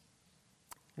practice.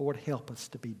 Lord, help us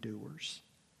to be doers.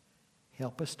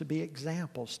 Help us to be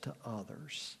examples to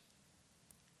others.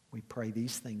 We pray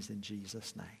these things in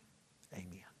Jesus' name.